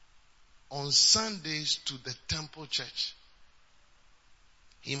on Sundays to the temple church.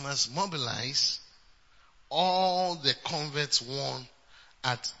 He must mobilize all the converts won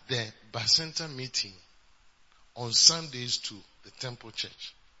at the Bacenta meeting on Sundays to the temple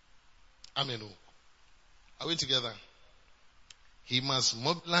church. Amen. Are we together? He must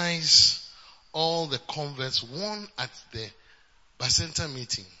mobilize all the converts won at the Bacenta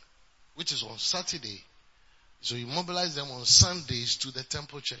meeting, which is on Saturday. So you mobilize them on Sundays to the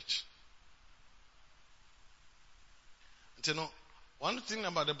temple church. And you know, one thing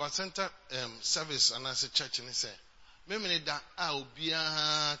about the Bacenta service and as a church, and they say, maybe that I'll be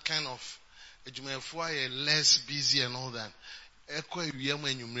kind of less busy and all that.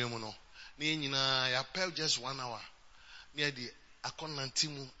 Just 1 hour. Near the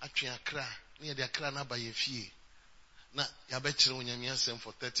Akonantimu, Akra, near the Akra na by a fee. Na Yabetcher when you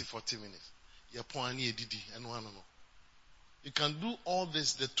for 30-40 minutes. Yaponi Didi and one. You can do all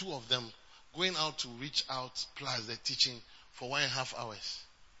this, the two of them, going out to reach out plus the teaching for 1.5 hours.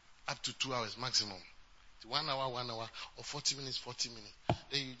 Up to 2 hours maximum. 1 hour, 1 hour, or 40 minutes, 40 minutes.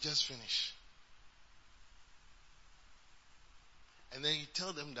 Then you just finish. And then you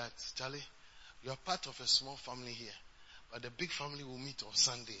tell them that, Charlie, you are part of a small family here. But the big family will meet on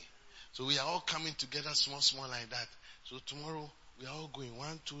Sunday. So we are all coming together small like that. So tomorrow we are all going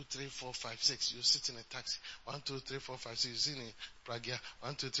 1, 2, 3, 4, 5, 6. You sit in a taxi. 1, 2, 3, 4, 5, 6. You sit in Pragia.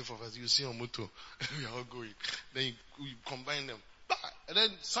 1, 2, 3, 4, 5. You see on motor. We are all going. Then you combine them. And then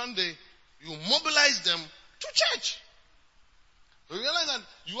Sunday you mobilize them to church. You realize that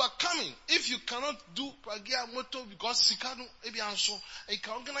you are coming. If you cannot do Pragia Moto because Sikano Ebianso, you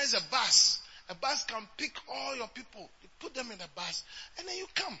can organize a bus. A bus can pick all your people. You put them in the bus and then you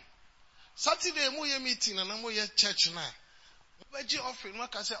come. Saturday mo ye meeting and mo ye church na. Beji offering,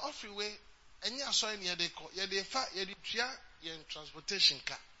 what can say offering way and ya so any de ko. Ye de fa ye de tua ye transportation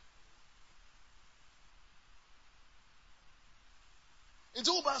car. It's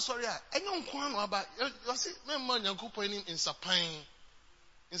all about sorry. Any one about you see, me man Yankupo in Sapine.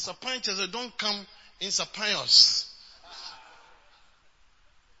 In Sapine, they don't come in Sapinos.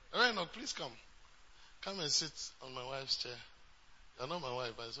 Alright, now please come. Come and sit on my wife's chair. You're not my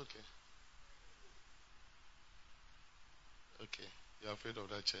wife, but it's okay. Okay, you're afraid of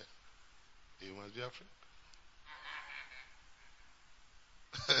that chair. You must be afraid.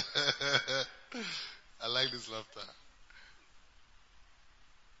 I like this laughter.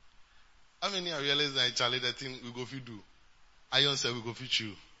 How many are realizing that Charlie, the thing we go fit do? Iron said we go fit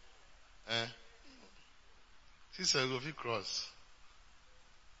you. She said we go fit cross.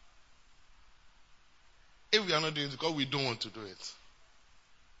 If we are not doing it because we don't want to do it.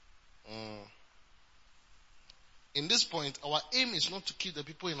 In this point, our aim is not to keep the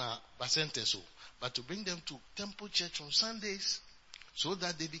people in our Bacenta, but to bring them to Temple Church on Sundays so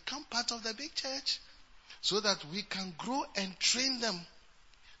that they become part of the big church, so that we can grow and train them.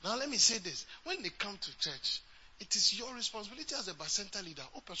 Now let me say this. When they come to church, it is your responsibility as a Bacenta leader.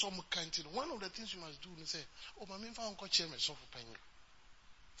 One of the things you must do is say, oh, my main father chair me so for penny.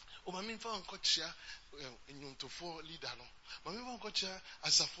 Oh, my main father chair in to four leader. My main father chair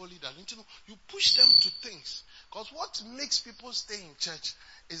as a four leader. You push them to things. Because what makes people stay in church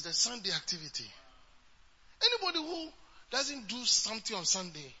is the Sunday activity. Anybody who doesn't do something on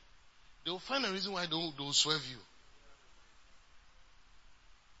Sunday, they will find a reason why they will swerve you.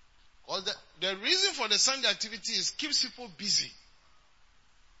 Because the reason for the Sunday activity is keeps people busy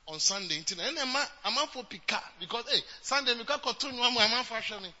on Sunday. And I'm out for pick up because Sunday we can't continue. I'm out for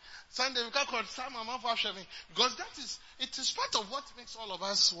sharing. Sunday we can't continue. I'm out for sharing because it is part of what makes all of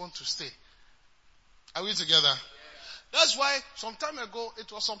us want to stay. Are we together? Yes. That's why some time ago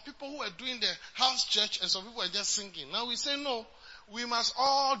it was some people who were doing the house church and some people were just singing. Now we say no. We must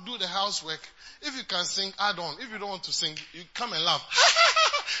all do the housework. If you can sing, add on. If you don't want to sing, you come and laugh.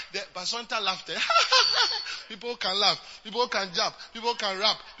 The Bacenta laughter. People can laugh. People can jump. People can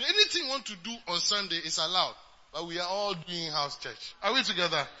rap. Anything you want to do on Sunday is allowed. But we are all doing house church. Are we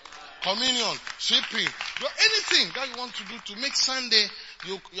together? Communion, sweeping, anything that you want to do to make Sunday,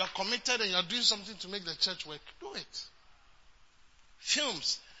 you are committed and you are doing something to make the church work, do it.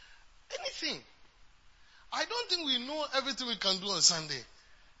 Films, anything. I don't think we know everything we can do on Sunday.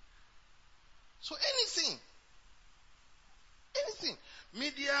 So anything.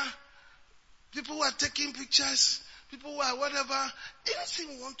 Media, people who are taking pictures, people who are whatever, anything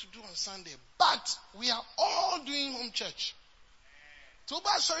we want to do on Sunday. But we are all doing home church.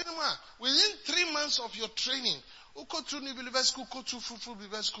 Within 3 months of your training, you go to New Believer School, go to Full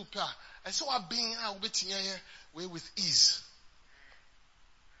Believer School, I saw what being here with ease.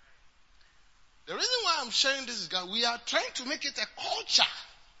 The reason why I'm sharing this is that we are trying to make it a culture.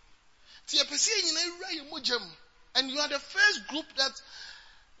 And you are the first group that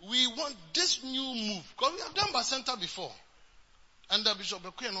we want this new move. Because we have done Bacenta before. Under Bishop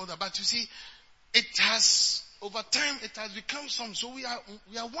Bekwe and all that. But you see, it has, over time, it has become some. So we are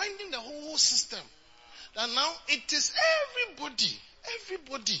winding the whole system. And now it is everybody.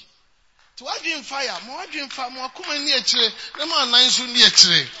 To have you in fire, more come near chile,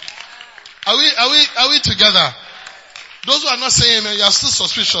 Are we together? Those who are not saying amen, you are still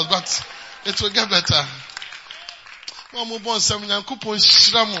suspicious, but it will get better.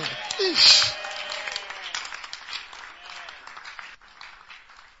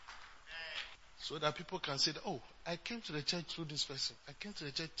 So that people can say, oh, I came to the church through this person. I came to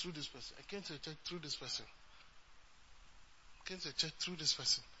the church through this person. I came to the church through this person. I came to the church through this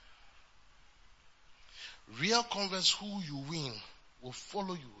person. Real converts who you win will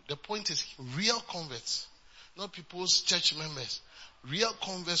follow you. The point is real converts, not people's church members. Real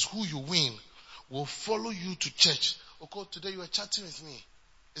converts who you win will follow you to church. Okay, today you were chatting with me.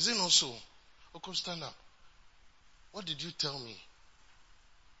 Is it not so? Okay, stand up. What did you tell me?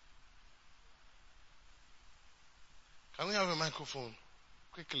 Can we have a microphone?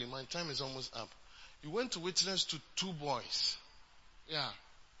 Quickly, my time is almost up. You went to witness to 2 boys. Yeah.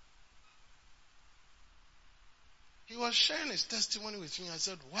 He was sharing his testimony with me. I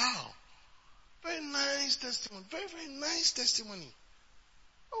said, wow. Very nice testimony. Very, very nice testimony.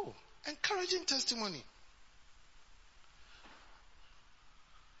 Oh, encouraging testimony.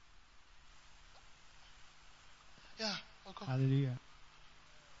 Yeah. Okay. Hallelujah.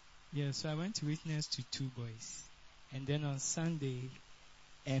 Yeah, so I went to witness to 2 boys. And then on Sunday,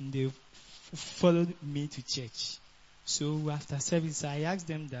 they followed me to church. So after service, I asked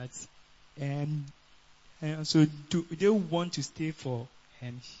them that, so do they want to stay for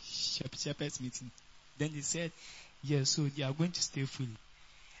shepherd's meeting? Then they said, yes, so they are going to stay fully.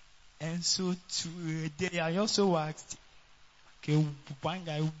 And so today I also asked, okay, one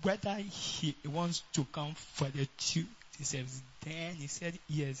guy whether he wants to come for the Tuesday service. Then he said,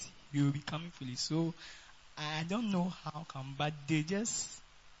 yes, he will be coming fully. So I don't know how come, but they just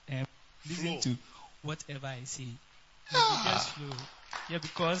listen to whatever I say. They just flow. Yeah,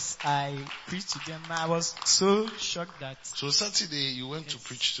 because I preached to them, I was so shocked that. So Saturday you went to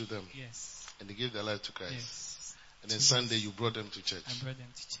preach to them. Yes. And they gave their life to Christ. Yes. And then Sunday you brought them to church. I brought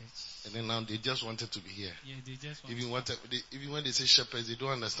them to church. And then now they just wanted to be here. Yeah, they just wanted. Even when they say shepherds, they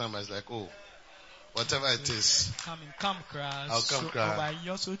don't understand. But it's like, oh, whatever it is. Come crash. I'll come crash. But I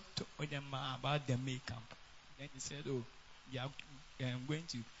also told them about the May camp. Then they said, oh, yeah, I'm going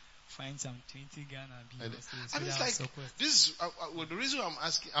to find some 20 Ghana. And it's like, this is, the reason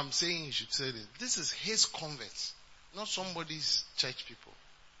I'm saying you should say this is his converts, not somebody's church people.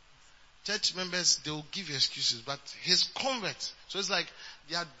 Church members, they will give you excuses, but his converts. So it's like,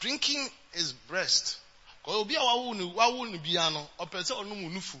 they are drinking his breast. And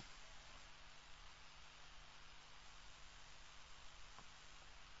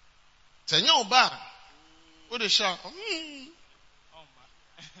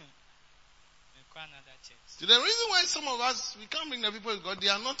the reason why some of us, we can't bring the people of God, they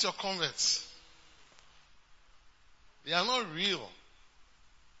are not your converts. They are not real.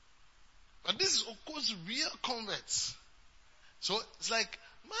 But this is, of course, real converts. So it's like,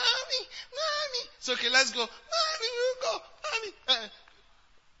 mommy. So okay, let's go. Mommy, we'll go. Mommy.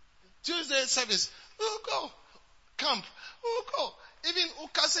 Tuesday service, we'll go. Camp, we'll go. Even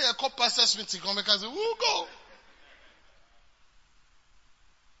Ukase a call pastors meeting, because we'll go.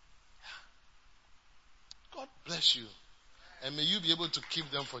 God bless you. And may you be able to keep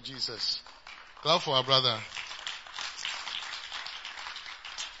them for Jesus. Clap for our brother.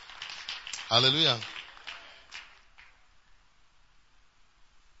 Hallelujah.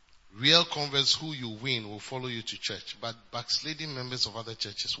 Real converts who you win will follow you to church. But backsliding members of other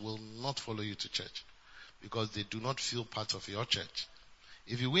churches will not follow you to church. Because they do not feel part of your church.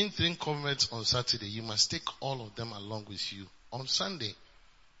 If you win 3 converts on Saturday, you must take all of them along with you on Sunday.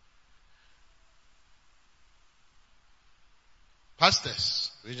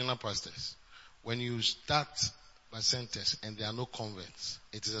 Pastors, regional pastors, when you start Bacentas and there are no converts,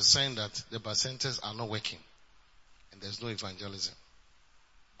 it is a sign that the Bacentas are not working and there's no evangelism.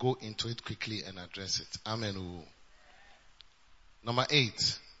 Go into it quickly and address it. Amen. Number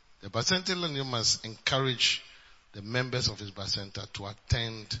 8, the Bacenta must encourage the members of his Bacenta to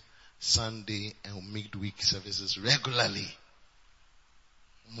attend Sunday and midweek services regularly.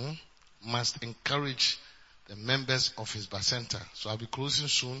 Must encourage the members of his Bacenta. So I'll be closing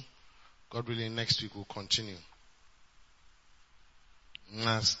soon. God willing, next week we'll continue.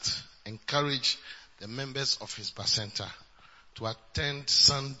 Must encourage the members of his Bacenta to attend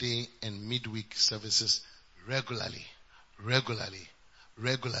Sunday and midweek services regularly.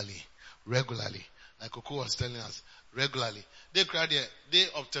 Like Coco was telling us, regularly. They cried there, they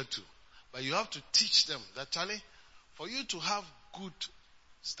opted to. But you have to teach them that, Charlie, for you to have good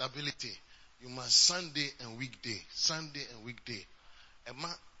stability, you must Sunday and weekday.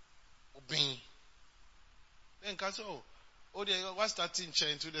 Emma, obeying. Then can say, oh, they was starting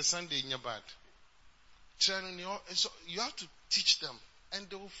to the Sunday in your bad. So you have to teach them, and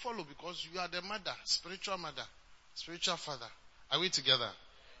they will follow because you are the mother, spiritual father. Are we together?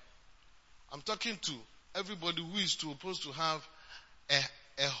 I'm talking to everybody who is supposed to have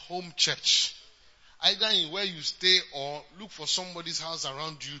a home church. Either in where you stay or look for somebody's house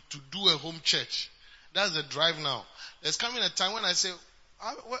around you to do a home church. That's the drive now. There's coming a time when I say,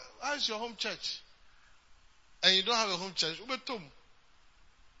 how is your home church? And you don't have a home church.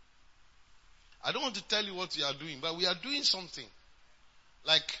 I don't want to tell you what we are doing, but we are doing something.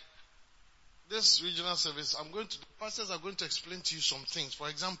 Like this regional service, the pastors are going to explain to you some things. For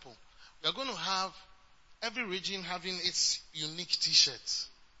example, we are going to have every region having its unique t-shirts.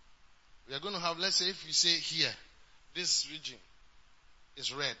 We are going to have, let's say if you say here, this region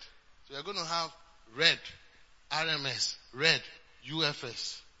is red. So we are going to have red RMS, red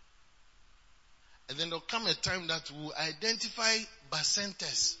UFS. And then there'll come a time that we'll identify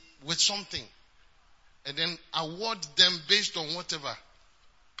Bacentas with something. And then award them based on whatever.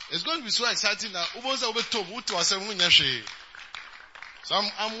 It's going to be so exciting that so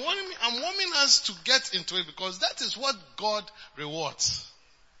I'm warming us to get into it because that is what God rewards.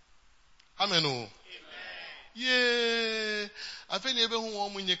 Amen. Amen. Yeah. I think everyone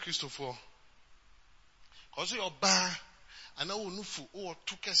wants Christopher. Because you're bad. And I will know for all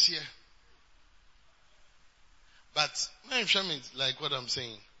took us here. But my family, like what I'm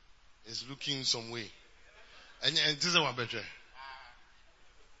saying, is looking some way. And this is what better.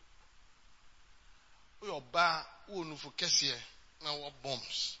 We are bad. We will know for Cassia. Now what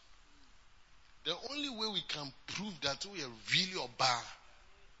bombs. The only way we can prove that we are really bad.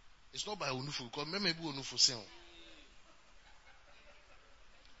 It's not by Unufu, because maybe Unufu sing.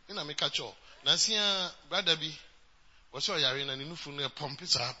 In a make a show. Nancy, brother B, what's your yarn and Unufu near pump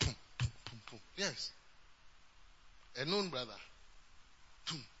is up. Yes. A known brother.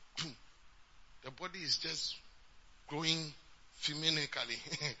 The body is just growing feminically.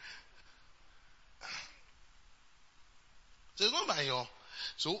 So it's not by your.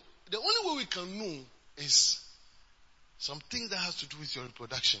 So the only way we can know is something that has to do with your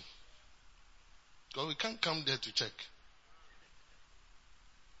reproduction. Because we can't come there to check.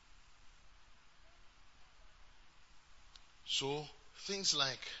 So things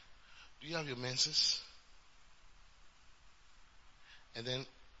like, do you have your menses? And then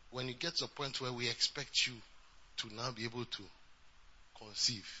when you get to a point where we expect you to now be able to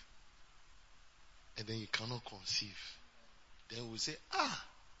conceive, and then you cannot conceive, then we say,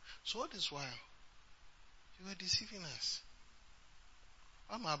 so all this while, you were deceiving us.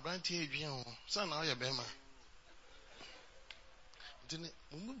 I'm a brand here, son, now you're Bema. Then,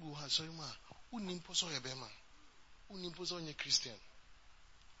 Mumugu has so much, Unimposo Bema, Unimposo on your Christian.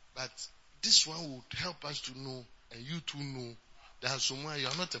 But this one would help us to know, and you to know, that somewhere you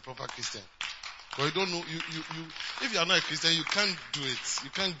are not a proper Christian. But you don't know, if you are not a Christian, you can't do it. You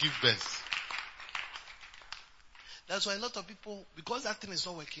can't give birth. That's why a lot of people, because that thing is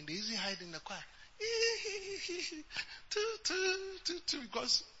not working, they easily hide in the choir.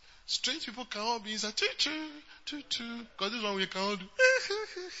 Because strange people cannot be inside. Because this one we cannot do.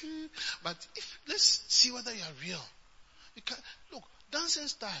 But let's see whether you are real. You can look, dancing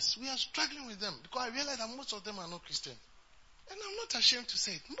stars, we are struggling with them because I realize that most of them are not Christian. And I'm not ashamed to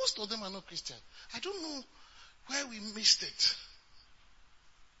say it. Most of them are not Christian. I don't know where we missed it.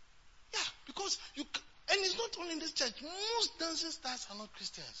 Yeah, because and it's not only in this church. Most dancing stars are not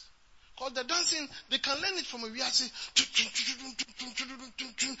Christians. Because the dancing, they can learn it from a VRC.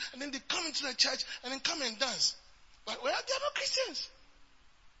 And then they come into the church and then come and dance. But they are not Christians.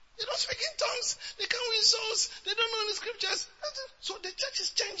 They don't speak in tongues. They can't win souls. They don't know the scriptures. So the church is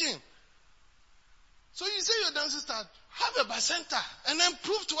changing. So you say your dancing start, have a bacenta, and then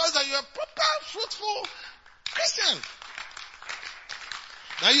prove to us that you are proper, fruitful Christian.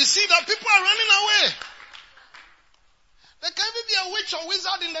 Now you see that people are running away. There can even be a witch or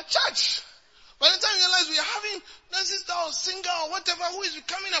wizard in the church. By the time you realize we are having a sister or singer or whatever who is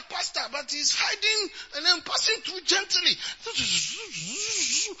becoming a pastor, but he's hiding and then passing through gently.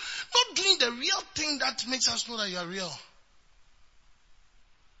 Not doing the real thing that makes us know that you are real.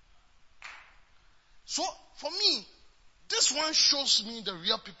 So, for me, this one shows me the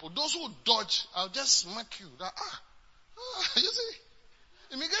real people. Those who dodge, I'll just mark you. That, you see?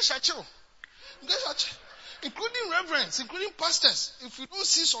 Immigration. Including reverends, including pastors. If you don't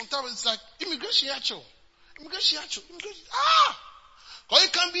see sometimes, it's like immigration. Because you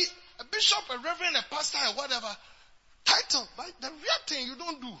can be a bishop, a reverend, a pastor, or whatever title, but the real thing you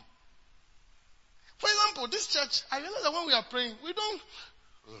don't do. For example, this church, I realize that when we are praying, we don't.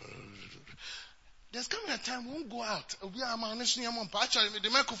 There's coming a time we won't go out. We are actually the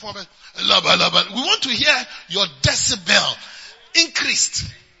microphone. We want to hear your decibel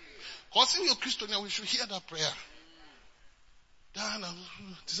increased. Because if you're Christian, we should hear that prayer.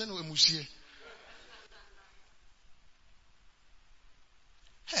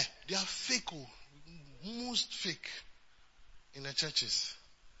 Hey, they are fake, most fake in the churches.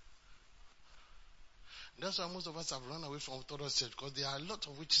 That's why most of us have run away from Orthodox church, because there are a lot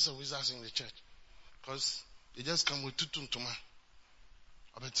of witches and wizards in the church. Because they just come with tutun tuma.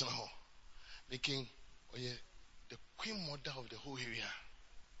 Making the queen mother of the whole area.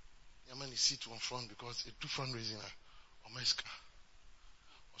 Yaman is sit one front because it's two fundraising or my scar.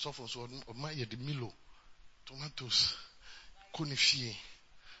 Also from so my the Milo, tomatoes, conifie,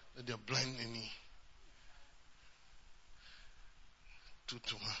 that they are blind any.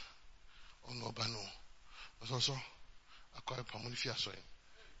 Tutuma, on Obano. Also, I call it Pamunifia soil.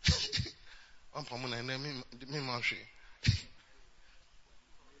 One Pamuna and then me marsh.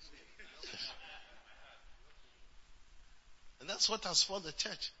 And that's what has fought the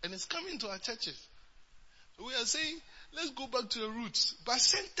church. And it's coming to our churches. So we are saying, let's go back to the roots.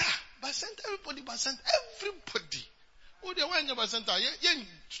 Bacenta, everybody bacenta, everybody. Oh, they want your bacenta. Yeah,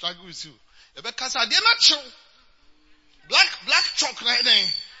 struggle with you. They're not chill. Black chalk right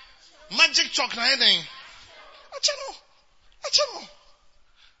there. Magic chalk right there.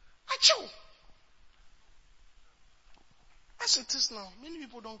 Achoo. As it is now, many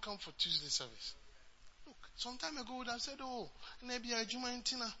people don't come for Tuesday service. Look, some time ago, I would have said, maybe I Juma and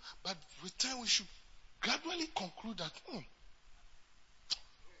Tina. But with time, we should gradually conclude that,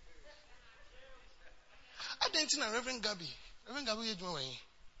 I didn't know Reverend Gabi, where you doing?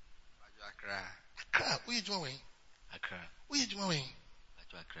 Accra. Where you doing? Accra. Where you doing?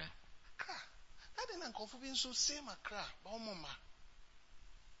 Accra. That didn't come for being so same Accra, but mama.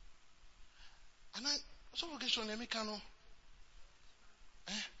 And I, so vocation, I make no.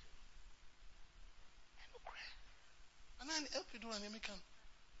 And I help you do an American.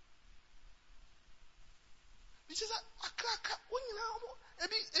 Which is a crack when you know,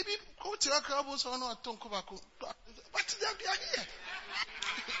 maybe go to a crowd or no, don't come back. But they are here.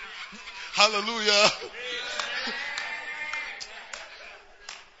 Hallelujah.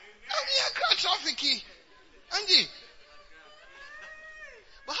 I'm here, crowd trafficking. Angie.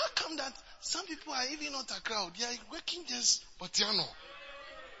 But how come that some people are even not a crowd? They are working just, but you know.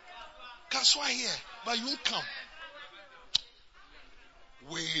 Kaswa here, but you won't come.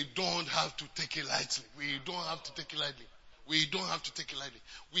 We don't have to take it lightly.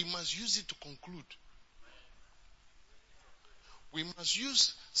 We must use it to conclude. We must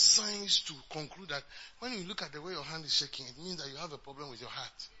use science to conclude that when you look at the way your hand is shaking, it means that you have a problem with your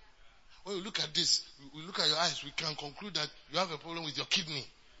heart. When you look at this, we look at your eyes, we can conclude that you have a problem with your kidney.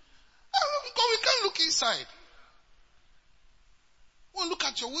 Because we can't look inside. When we look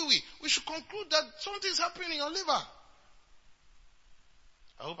at your wee-wee, we should conclude that something is happening in your liver.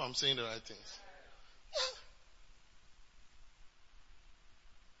 I hope I'm saying the right things. Yeah.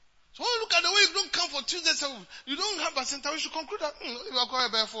 So when you look at the way you don't come for Tuesday, so you don't have a center, we should conclude that you are going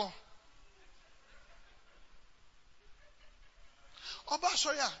to for. Oba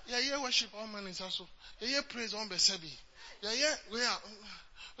sorry, yeah, worship all man is also. Yeah, praise on Besebi. Yeah, we are.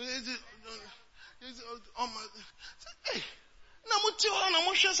 Hey. Namuti wa na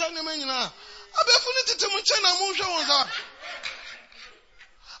musha sa ne manyina. Abefuni tete mu che na mu hwe won sa.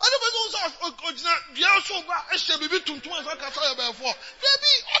 Other people also they also actually be to as I can say about four.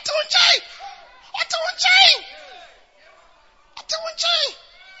 Baby, Otonchai.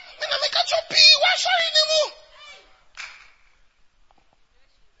 When I make a choppy, why sorry anymore?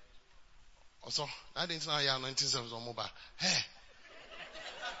 Also, that is now ya 1970s on mobile. Hey.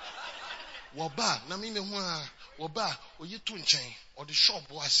 Waba, na me hua, waba, o ye to nchen, or the shop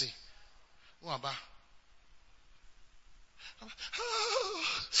boy say. Waba.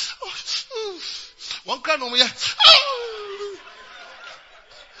 One kind of me.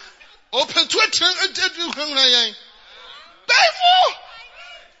 Open Twitter and did you hang like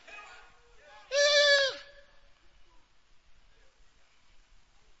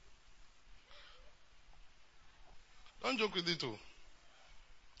don't joke with it too.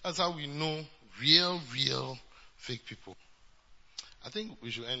 That's how we know real fake people. I think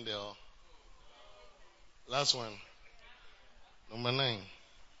we should end there. Last one. Number 9.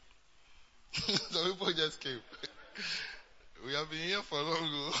 The people just came. We have been here for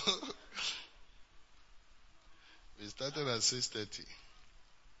long. We started at 6:30.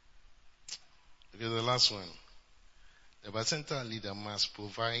 Okay, the last one. The Bacenta leader must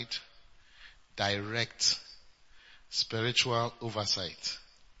provide direct spiritual oversight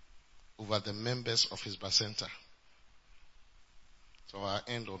over the members of his Bacenta. So I'll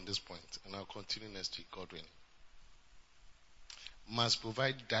end on this point and I'll continue next week, God willing. Must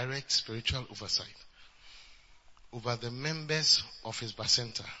provide direct spiritual oversight over the members of his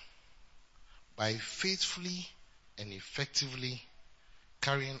Bacenta by faithfully and effectively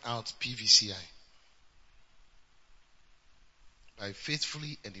carrying out PVCI. By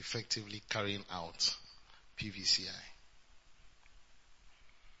faithfully and effectively carrying out PVCI.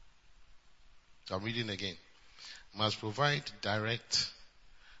 So I'm reading again. Must provide direct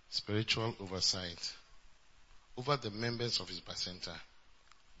spiritual oversight over the members of his Bacenta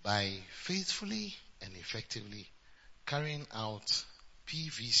by faithfully and effectively carrying out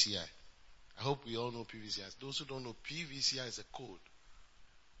PVCI. I hope we all know PVCI. Those who don't know, PVCI is a code.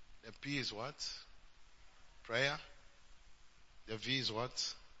 The P is what? Prayer. The V is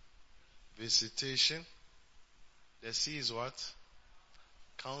what? Visitation. The C is what?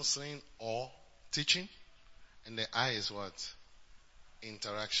 Counseling or teaching. And the I is what?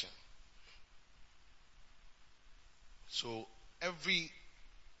 Interaction. So every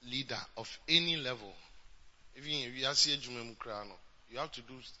leader of any level, even if you see you have to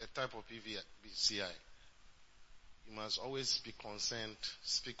do a type of PVCI. You must always be concerned,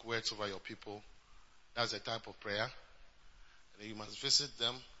 speak words over your people. That's a type of prayer. And you must visit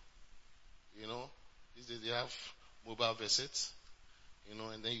them. You know, these days they have mobile visits. You know,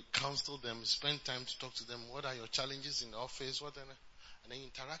 and then you counsel them, spend time to talk to them. What are your challenges in the office? And then you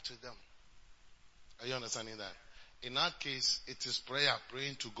interact with them. Are you understanding that? In our case, it is prayer,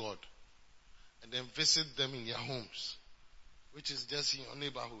 praying to God. And then visit them in their homes, which is just in your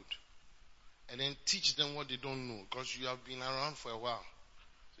neighborhood. And then teach them what they don't know, because you have been around for a while.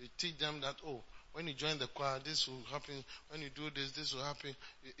 So you teach them that, when you join the choir, this will happen. When you do this, this will happen.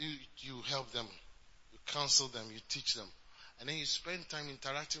 You help them. You counsel them. You teach them. And then you spend time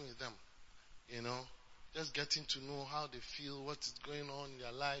interacting with them. You know, just getting to know how they feel, what is going on in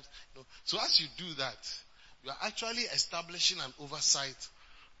their lives. You know. So as you do that, you are actually establishing an oversight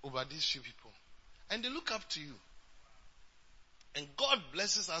over these few people. And they look up to you. And God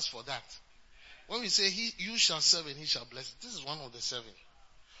blesses us for that. When we say, you shall serve and he shall bless, this is one of the 7.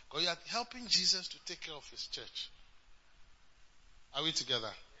 Because you are helping Jesus to take care of his church. Are we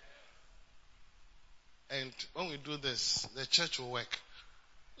together? And when we do this, the church will work.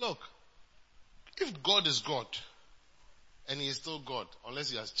 Look, if God is God, and he is still God,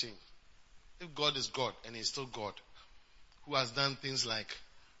 unless he has changed. If God is God, and he is still God, who has done things like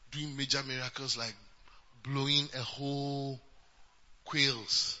doing major miracles like blowing a whole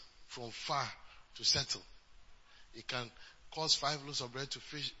quails from far to settle. He can cause 5 loaves of bread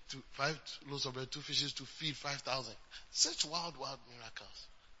 5 loaves of bread, 2 fishes to feed 5,000. Such wild miracles.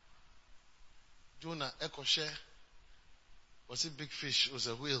 Jonah, Ekoshe, was a big fish, it was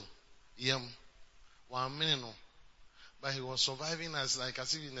a whale. 1 minute. But he was surviving as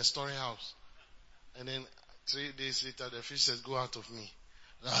if in a storehouse. And then 3 days later, the fish says, go out of me.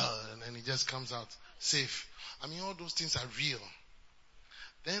 And then he just comes out safe. I mean, all those things are real.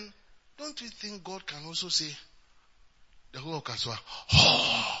 Then, don't you think God can also say, the whole of Kaswa,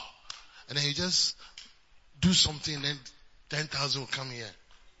 and then he just do something and then 10,000 will come here.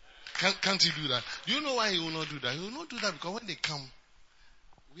 Can't he do that? Do you know why he will not do that? He will not do that because when they come,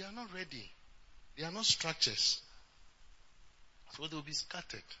 we are not ready. They are not structures. So they will be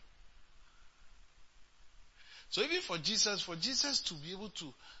scattered. So even for Jesus to be able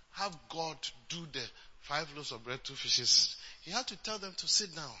to have God do the 5 loaves of bread, 2 fishes, he had to tell them to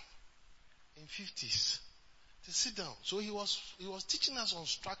sit down in 50s. To sit down. So he was teaching us on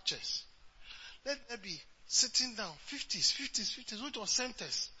structures. Let there be sitting down, 50s, which was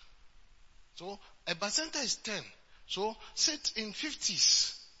centers. So a bacenta is 10. So sit in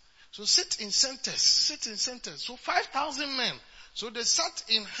 50s. So sit in centers. So 5,000 men. So they sat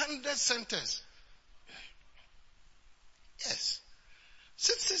in 100 centers. Yes.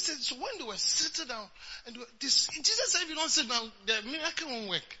 Sit. So when they were sitting down, and Jesus said, if you don't sit down, the miracle won't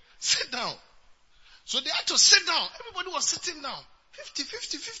work. Sit down. So they had to sit down. Everybody was sitting down. 50.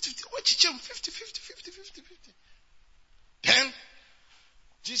 50. Then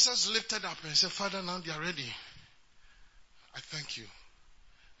Jesus lifted up and said, Father, now they are ready. I thank you.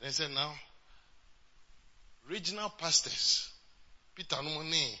 And he said, now, regional pastors, Peter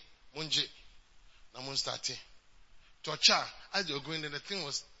Numone, Munje, Namun Stati, Torcha, as they were going there, the thing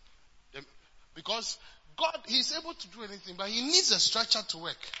was, because God, He's able to do anything, but He needs a structure to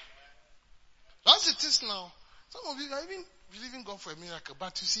work. As it is now, some of you are even believing God for a miracle,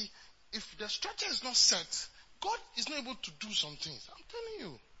 but you see, if the structure is not set, God is not able to do some things. I'm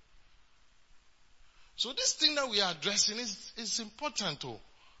telling you. So this thing that we are addressing is important too.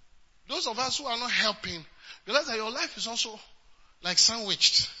 Those of us who are not helping, realize that your life is also like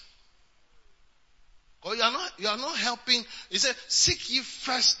sandwiched. Because you are not helping. He said, seek ye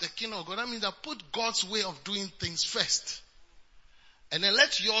first the kingdom of God. That means that put God's way of doing things first. And then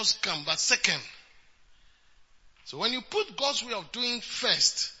let yours come, but second. So when you put God's way of doing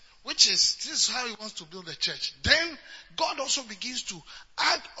first, this is how He wants to build the church, then God also begins to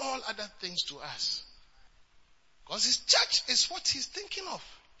add all other things to us. Because His church is what He's thinking of.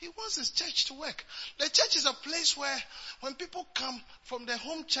 He wants His church to work. The church is a place where when people come from the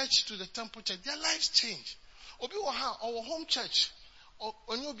home church to the temple church, their lives change. Obi waha our home church.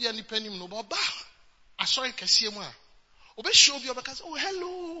 Onye obi ani penim no ba. Asori kese mu a. Obi show obi because oh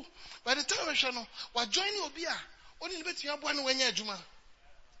hello. By the time we show no, we join obi a. Oni ni betumi aboa no wanya adwuma.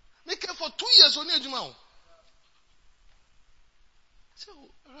 Make for 2 years oni adwuma o. So,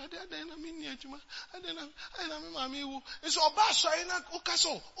 and so Oba sorry na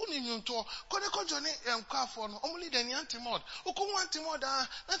okaso uninyunto kone kojone kwafo no omuli den antimod okomu antimod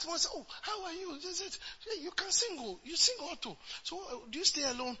that one say oh how are you you can sing you sing auto so do you stay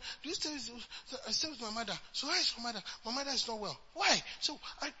alone do you stay with my mother so how is your mother my mother is not well why so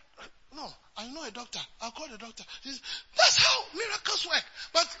I know a doctor I'll call the doctor that's how miracles work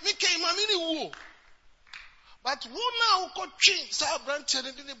but me came mamini wo. But who now could change? So branch in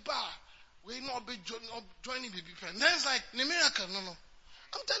the bar. We not be joining baby friend. That's like the miracle. No.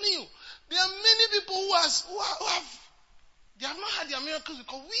 I'm telling you, there are many people who have they have not had their miracles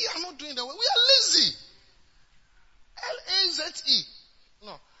because we are not doing that way. We are lazy. Laze.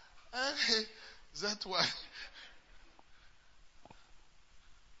 No. L-A-Z-Y.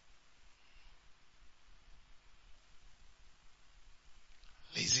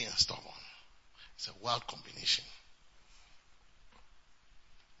 Lazy and stubborn. It's a wild combination.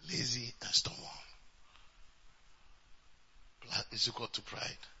 Lazy and stubborn. Is equal to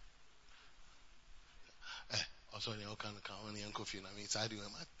pride. Also, you can only coffee. I mean, it's I do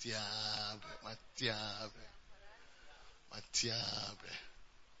Matiabe.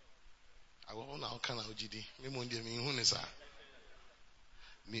 I will now can I GD. Me mundi me hunesa.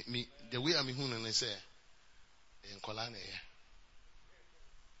 Me the way I'm hunne say in Kolane.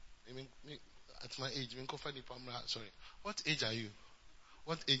 Me at my age, sorry. What age are you?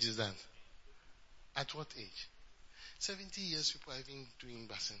 What age is that? At what age? 70 years people are even doing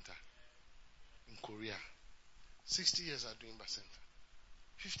Bacenta in Korea. 60 years are doing Bacenta.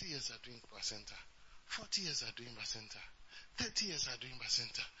 50 years are doing Bacenta. 40 years are doing Bacenta. 30 years are doing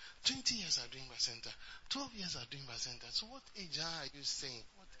Bacenta. 20 years are doing Bacenta. 12 years are doing Bacenta. So what age are you saying?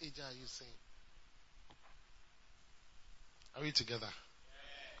 What age are you saying? Are we together?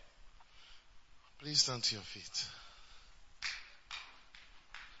 Please stand to your feet.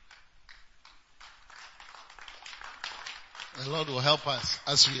 The Lord will help us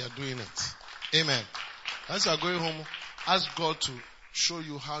as we are doing it. Amen. As you are going home, ask God to show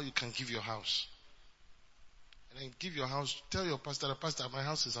you how you can give your house. And then give your house, tell your pastor, my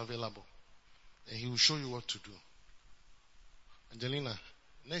house is available. And he will show you what to do. Angelina,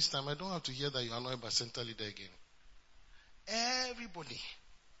 next time I don't have to hear that you are not a Bacenta leader again. Everybody,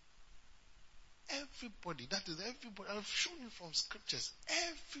 that is everybody. I've shown you from scriptures.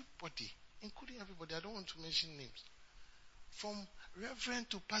 Everybody, including everybody. I don't want to mention names. From reverend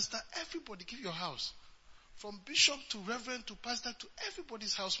to pastor, everybody give your house. From bishop to reverend to pastor to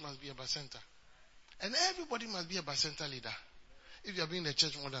everybody's house must be a Bacenta. And everybody must be a bacenta leader. If you have been in the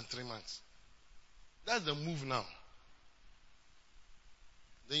church more than 3 months. That's the move now.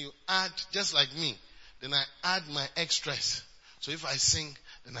 Then you add, just like me, then I add my extras. So if I sing,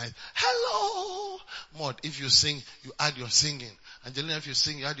 then I, hello! Maud, if you sing, you add your singing. Angelina, if you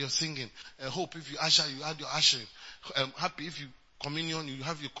sing, you add your singing. Hope, if you usher, you add your ushering. Happy, if you communion, you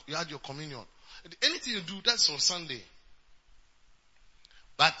add your communion. Anything you do, that's on Sunday.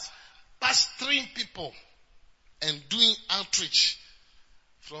 But pastoring people and doing outreach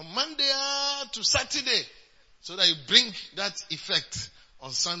from Monday to Saturday, so that you bring that effect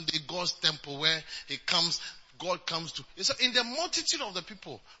on Sunday, God's temple where God comes to. So in the multitude of the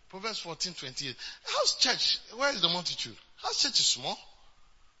people, Proverbs 14:28. House church, where is the multitude? House church is small.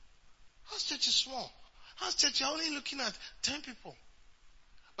 House church is small. House church, you're only looking at 10 people.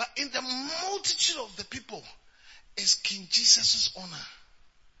 But in the multitude of the people is King Jesus' honor.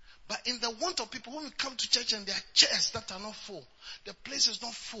 But in the want of people, when we come to church and there are chairs that are not full, the place is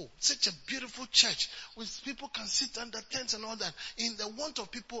not full. Such a beautiful church with people can sit under tents and all that. In the want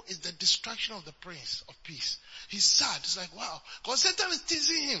of people is the distraction of the Prince of Peace. He's sad. It's like, wow. Because Satan is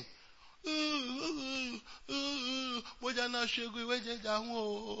teasing him. I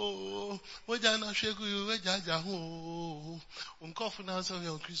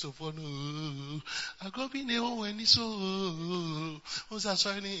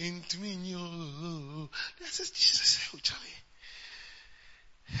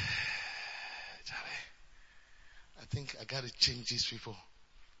think I gotta change these people.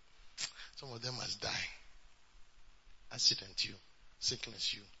 Some of them must die. Accident you,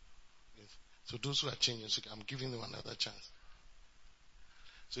 sickness you. So those who are changing, I'm giving them another chance.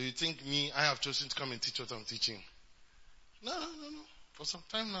 So you think me, I have chosen to come and teach what I'm teaching? No. For some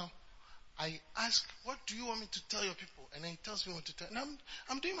time now, I ask, what do you want me to tell your people? And then he tells me what to tell. And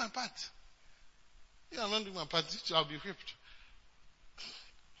I'm doing my part. Yeah, I'm not doing my part. I'll be whipped.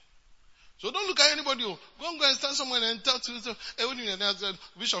 So don't look at anybody. Go and stand somewhere and tell to the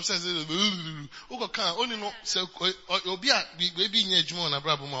Bishop says,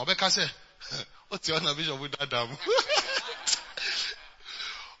 what's your Bishop with that damn?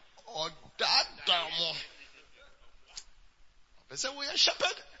 Or that damn. I said, we are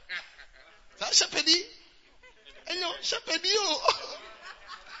shepherd. That shepherd. And you shepherd you.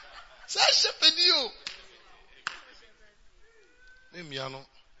 That shepherd you. Name Yano.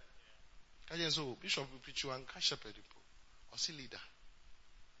 So Bishop will preach you and shepherd people. Or see leader.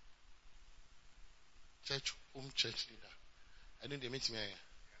 Church, home church leader. I think they meet me here.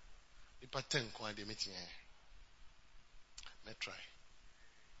 If 10 they meet me here. May try.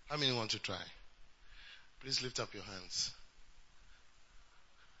 How many want to try? Please lift up your hands.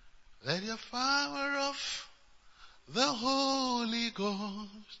 Let the power of the Holy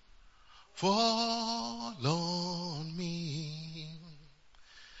Ghost fall on me.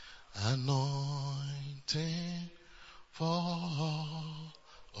 Anointing fall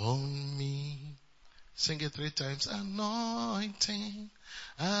on me. Sing it 3 times. Anointing,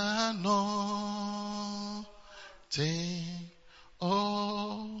 anointing,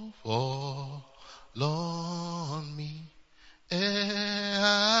 oh, fall on me.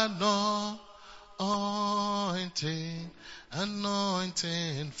 Anointing,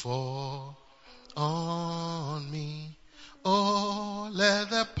 anointing fall on me. Oh, let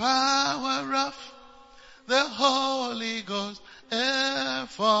the power of the Holy Ghost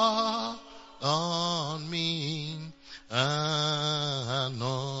fall on me.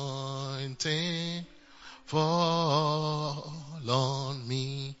 Anointing fall on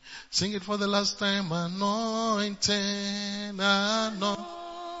me. Sing it for the last time. Anointing, anointing.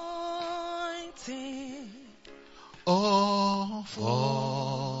 Oh,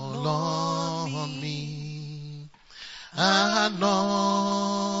 fall on me. Anointing,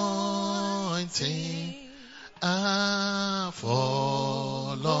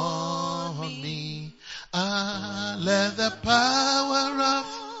 fall on me. Let the power of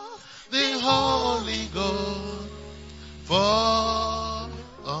the Holy Ghost fall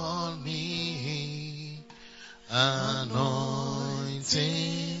on me. Anointing,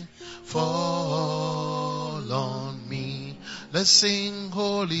 fall on me. Let's sing,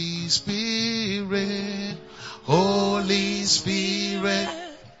 Holy Spirit. Holy Spirit,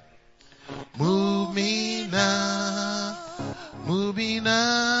 move me now,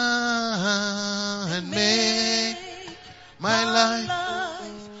 and make my life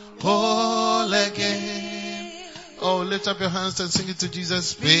whole again. Oh, lift up your hands and sing it to Jesus.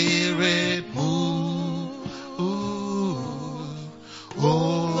 Spirit, move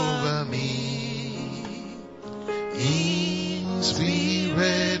over me.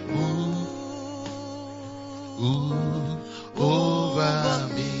 Spirit, move over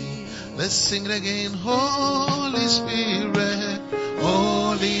me. Let's sing it again. Holy Spirit,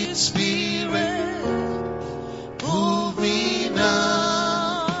 Holy Spirit, move me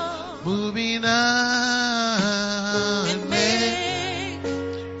now, move me now, and make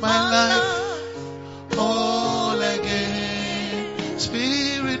my life whole again.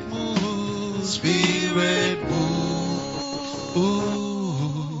 Spirit move, Spirit move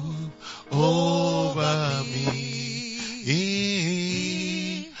over me.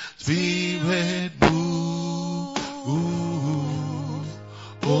 Spirit move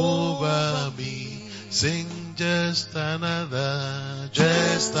over me. Sing just another,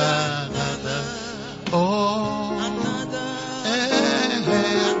 oh, another,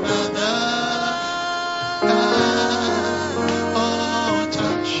 oh,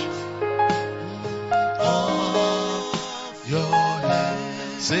 touch of your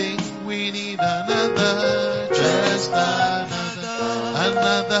hand. Sing, we need another, just another,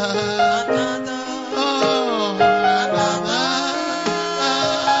 oh, another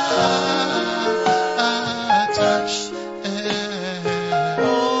touch.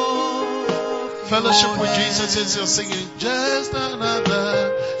 Fellowship with Jesus as you're singing. Just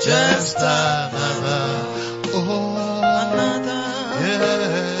another, oh, another,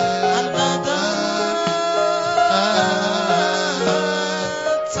 yeah, another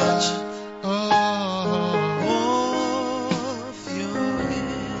touch.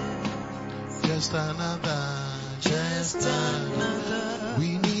 Just another,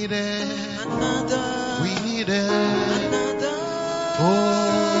 we need it, we need it, oh,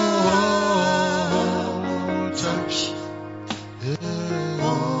 touch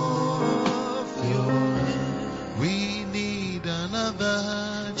of your hand. We need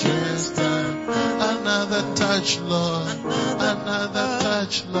another, just another touch, Lord, another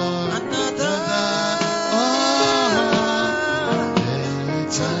touch, Lord, another, oh,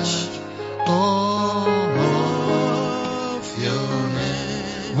 touch, oh.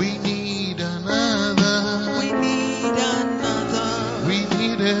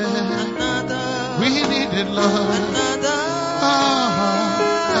 Lord, another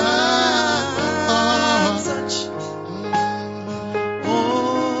touch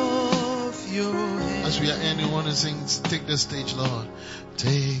of your hand. As we are ending, we want to sing, take the stage, Lord.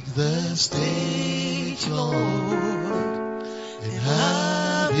 Take the stage, Lord, and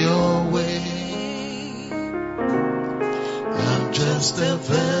have your way. I'm just a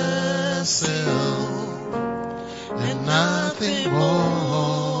vessel and nothing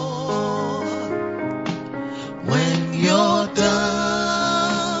more. When you're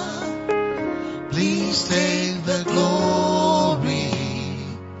done, please take the glory.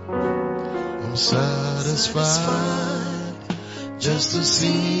 I'm satisfied just to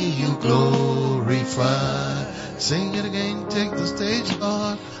see you glorified. Sing it again, take the stage,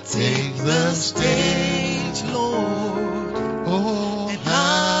 Lord. Take the stage, Lord. Oh, and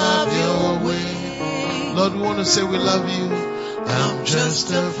have your way. Lord, we want to say we love you. I'm just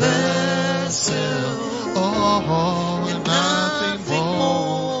a vessel. Oh, and nothing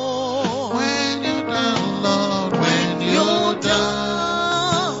more. When you're done, Lord, when you're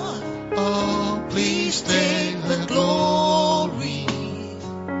done, oh, please take the glory.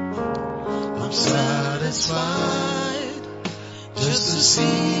 I'm satisfied just to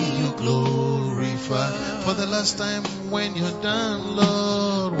see you glorified. For the last time, when you're done,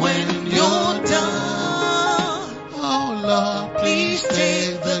 Lord, when you're done, oh, Lord, please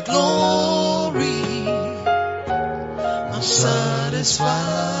take the glory.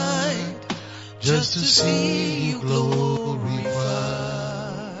 Satisfied just to see you glorified.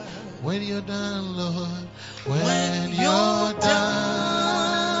 When you're done, Lord, when you're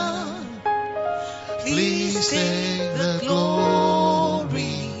done, please take the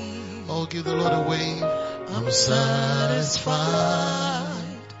glory. Oh, give the Lord a wave. I'm satisfied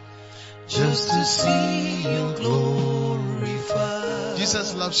just to see you glorified.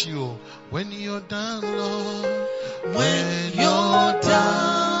 Jesus loves you. When you're done, Lord, when you're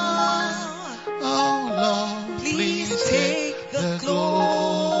done, oh Lord, please take the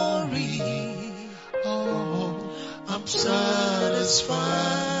glory. Oh, I'm satisfied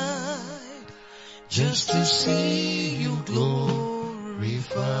just to see you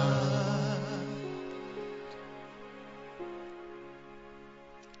glorified.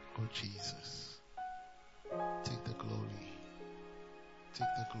 Oh Jesus, take the glory. Take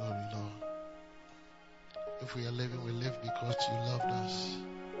the glory, Lord. If we are living, we live because you loved us.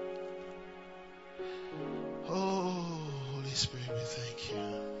 Oh, Holy Spirit, we thank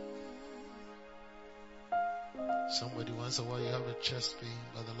you. Somebody once in a while you have a chest pain,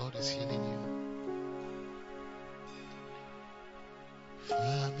 but the Lord is healing you.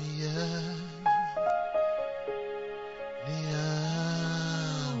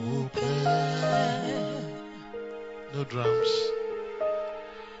 No drums.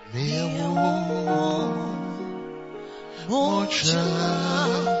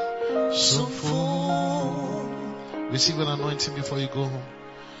 Receive an anointing before you go home.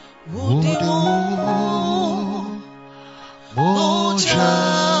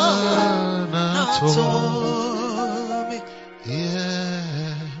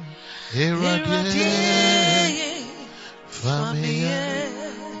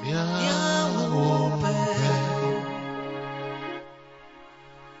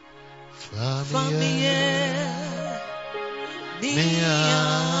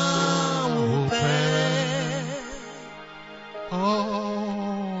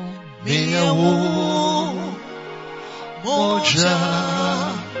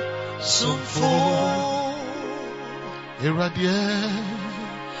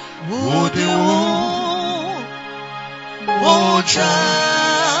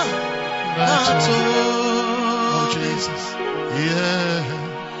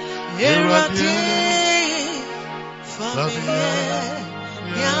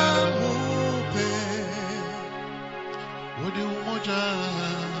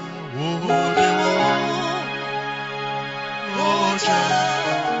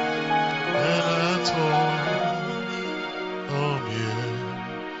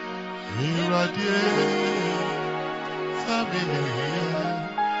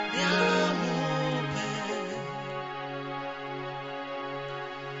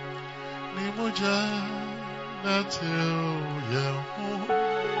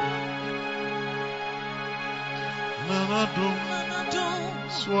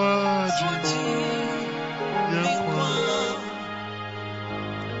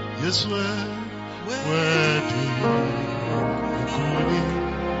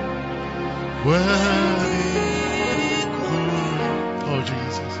 Oh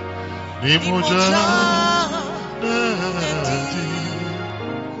Jesus, yeah.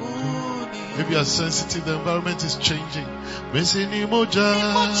 Maybe you're sensitive, the environment is changing.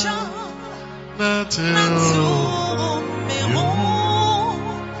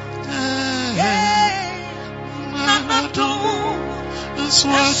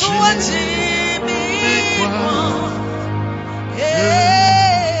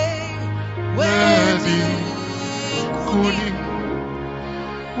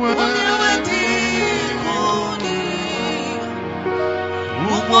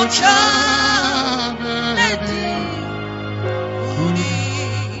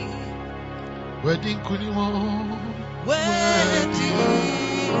 Wedding kunimo, wedding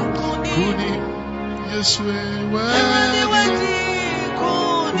kuni, yes we wedding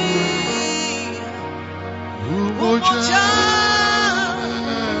kuni, umoja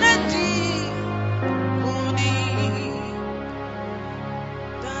neti kuni,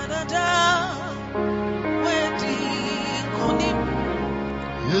 da da da, wedding kuni,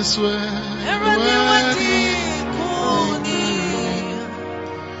 yes we wedding kuni,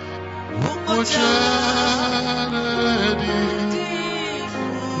 umoja.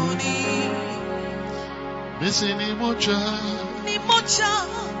 Ni mocha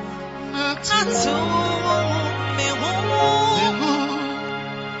natu meho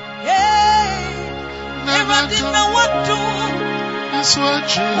never did know what to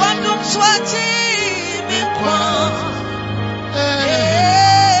swati mikwa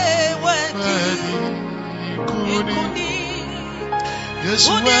kuni yes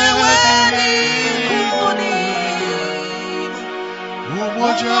kuni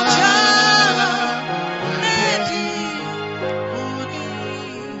umoja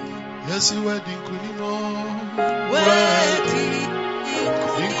yes, wedding kunimo, wedding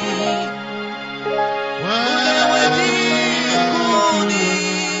kuni, wedding kuni,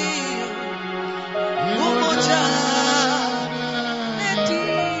 umoja neti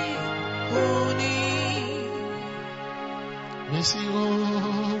kuni, mesi o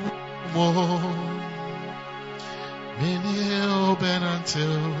mo, meni o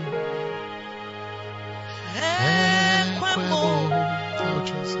benantel, kwemo, oh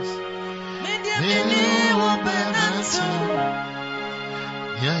Jesus.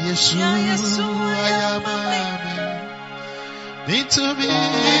 Ya Yesu ayamame Nito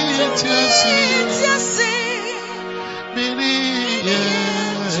tiasi Mini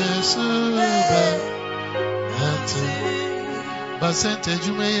Yesu Ate Basente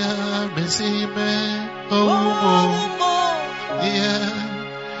Jumeya Mesime Omo Yeah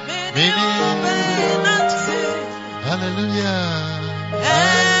Mini Hallelujah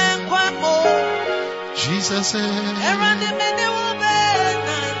Jesus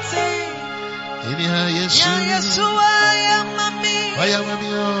Mia Yesu. Ya Yeshua ya mami. Oya mami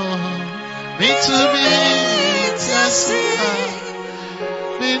oh. Me to me. Tasi.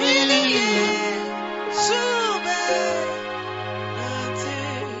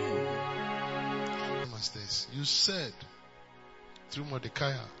 You said through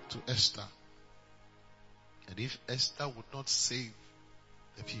Mordecai to Esther that if Esther would not save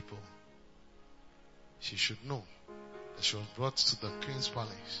the people, she should know that she was brought to the king's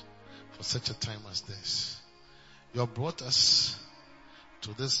palace for such a time as this. You have brought us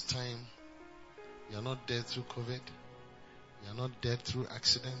to this time. We are not dead through COVID. We are not dead through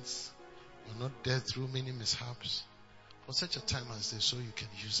accidents. We are not dead through many mishaps. For such a time as this, so you can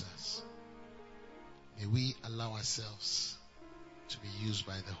use us. May we allow ourselves to be used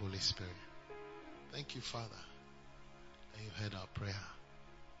by the Holy Spirit. Thank you, Father, that you heard our prayer.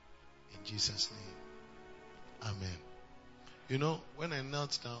 In Jesus' name. Amen. You know, when I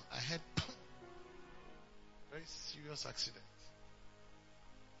knelt down, I had very serious accident.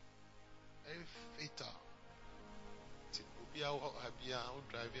 Very fatal.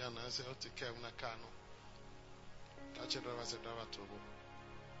 Driving and I said, "Oh, take care of my car." Catch it over, driver turbo.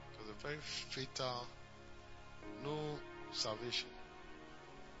 It was a very fatal, no salvation.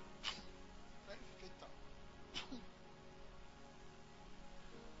 Very fatal.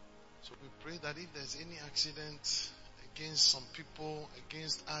 So we pray that if there's any accident against some people,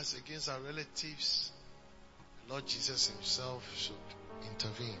 against us, against our relatives, the Lord Jesus himself should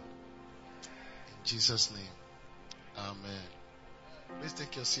intervene. In Jesus' name. Amen. Please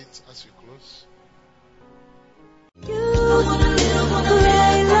take your seats as we close. I wanna live, wanna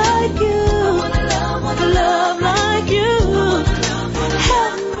pray like you. I wanna love like you.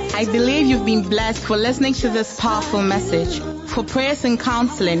 I believe you've been blessed for listening to this powerful message. For prayers and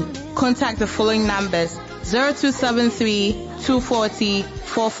counseling, contact the following numbers: 0273 240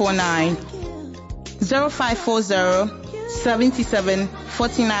 449, 0540 77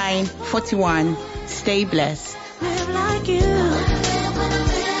 49 41. Stay blessed. Live like you.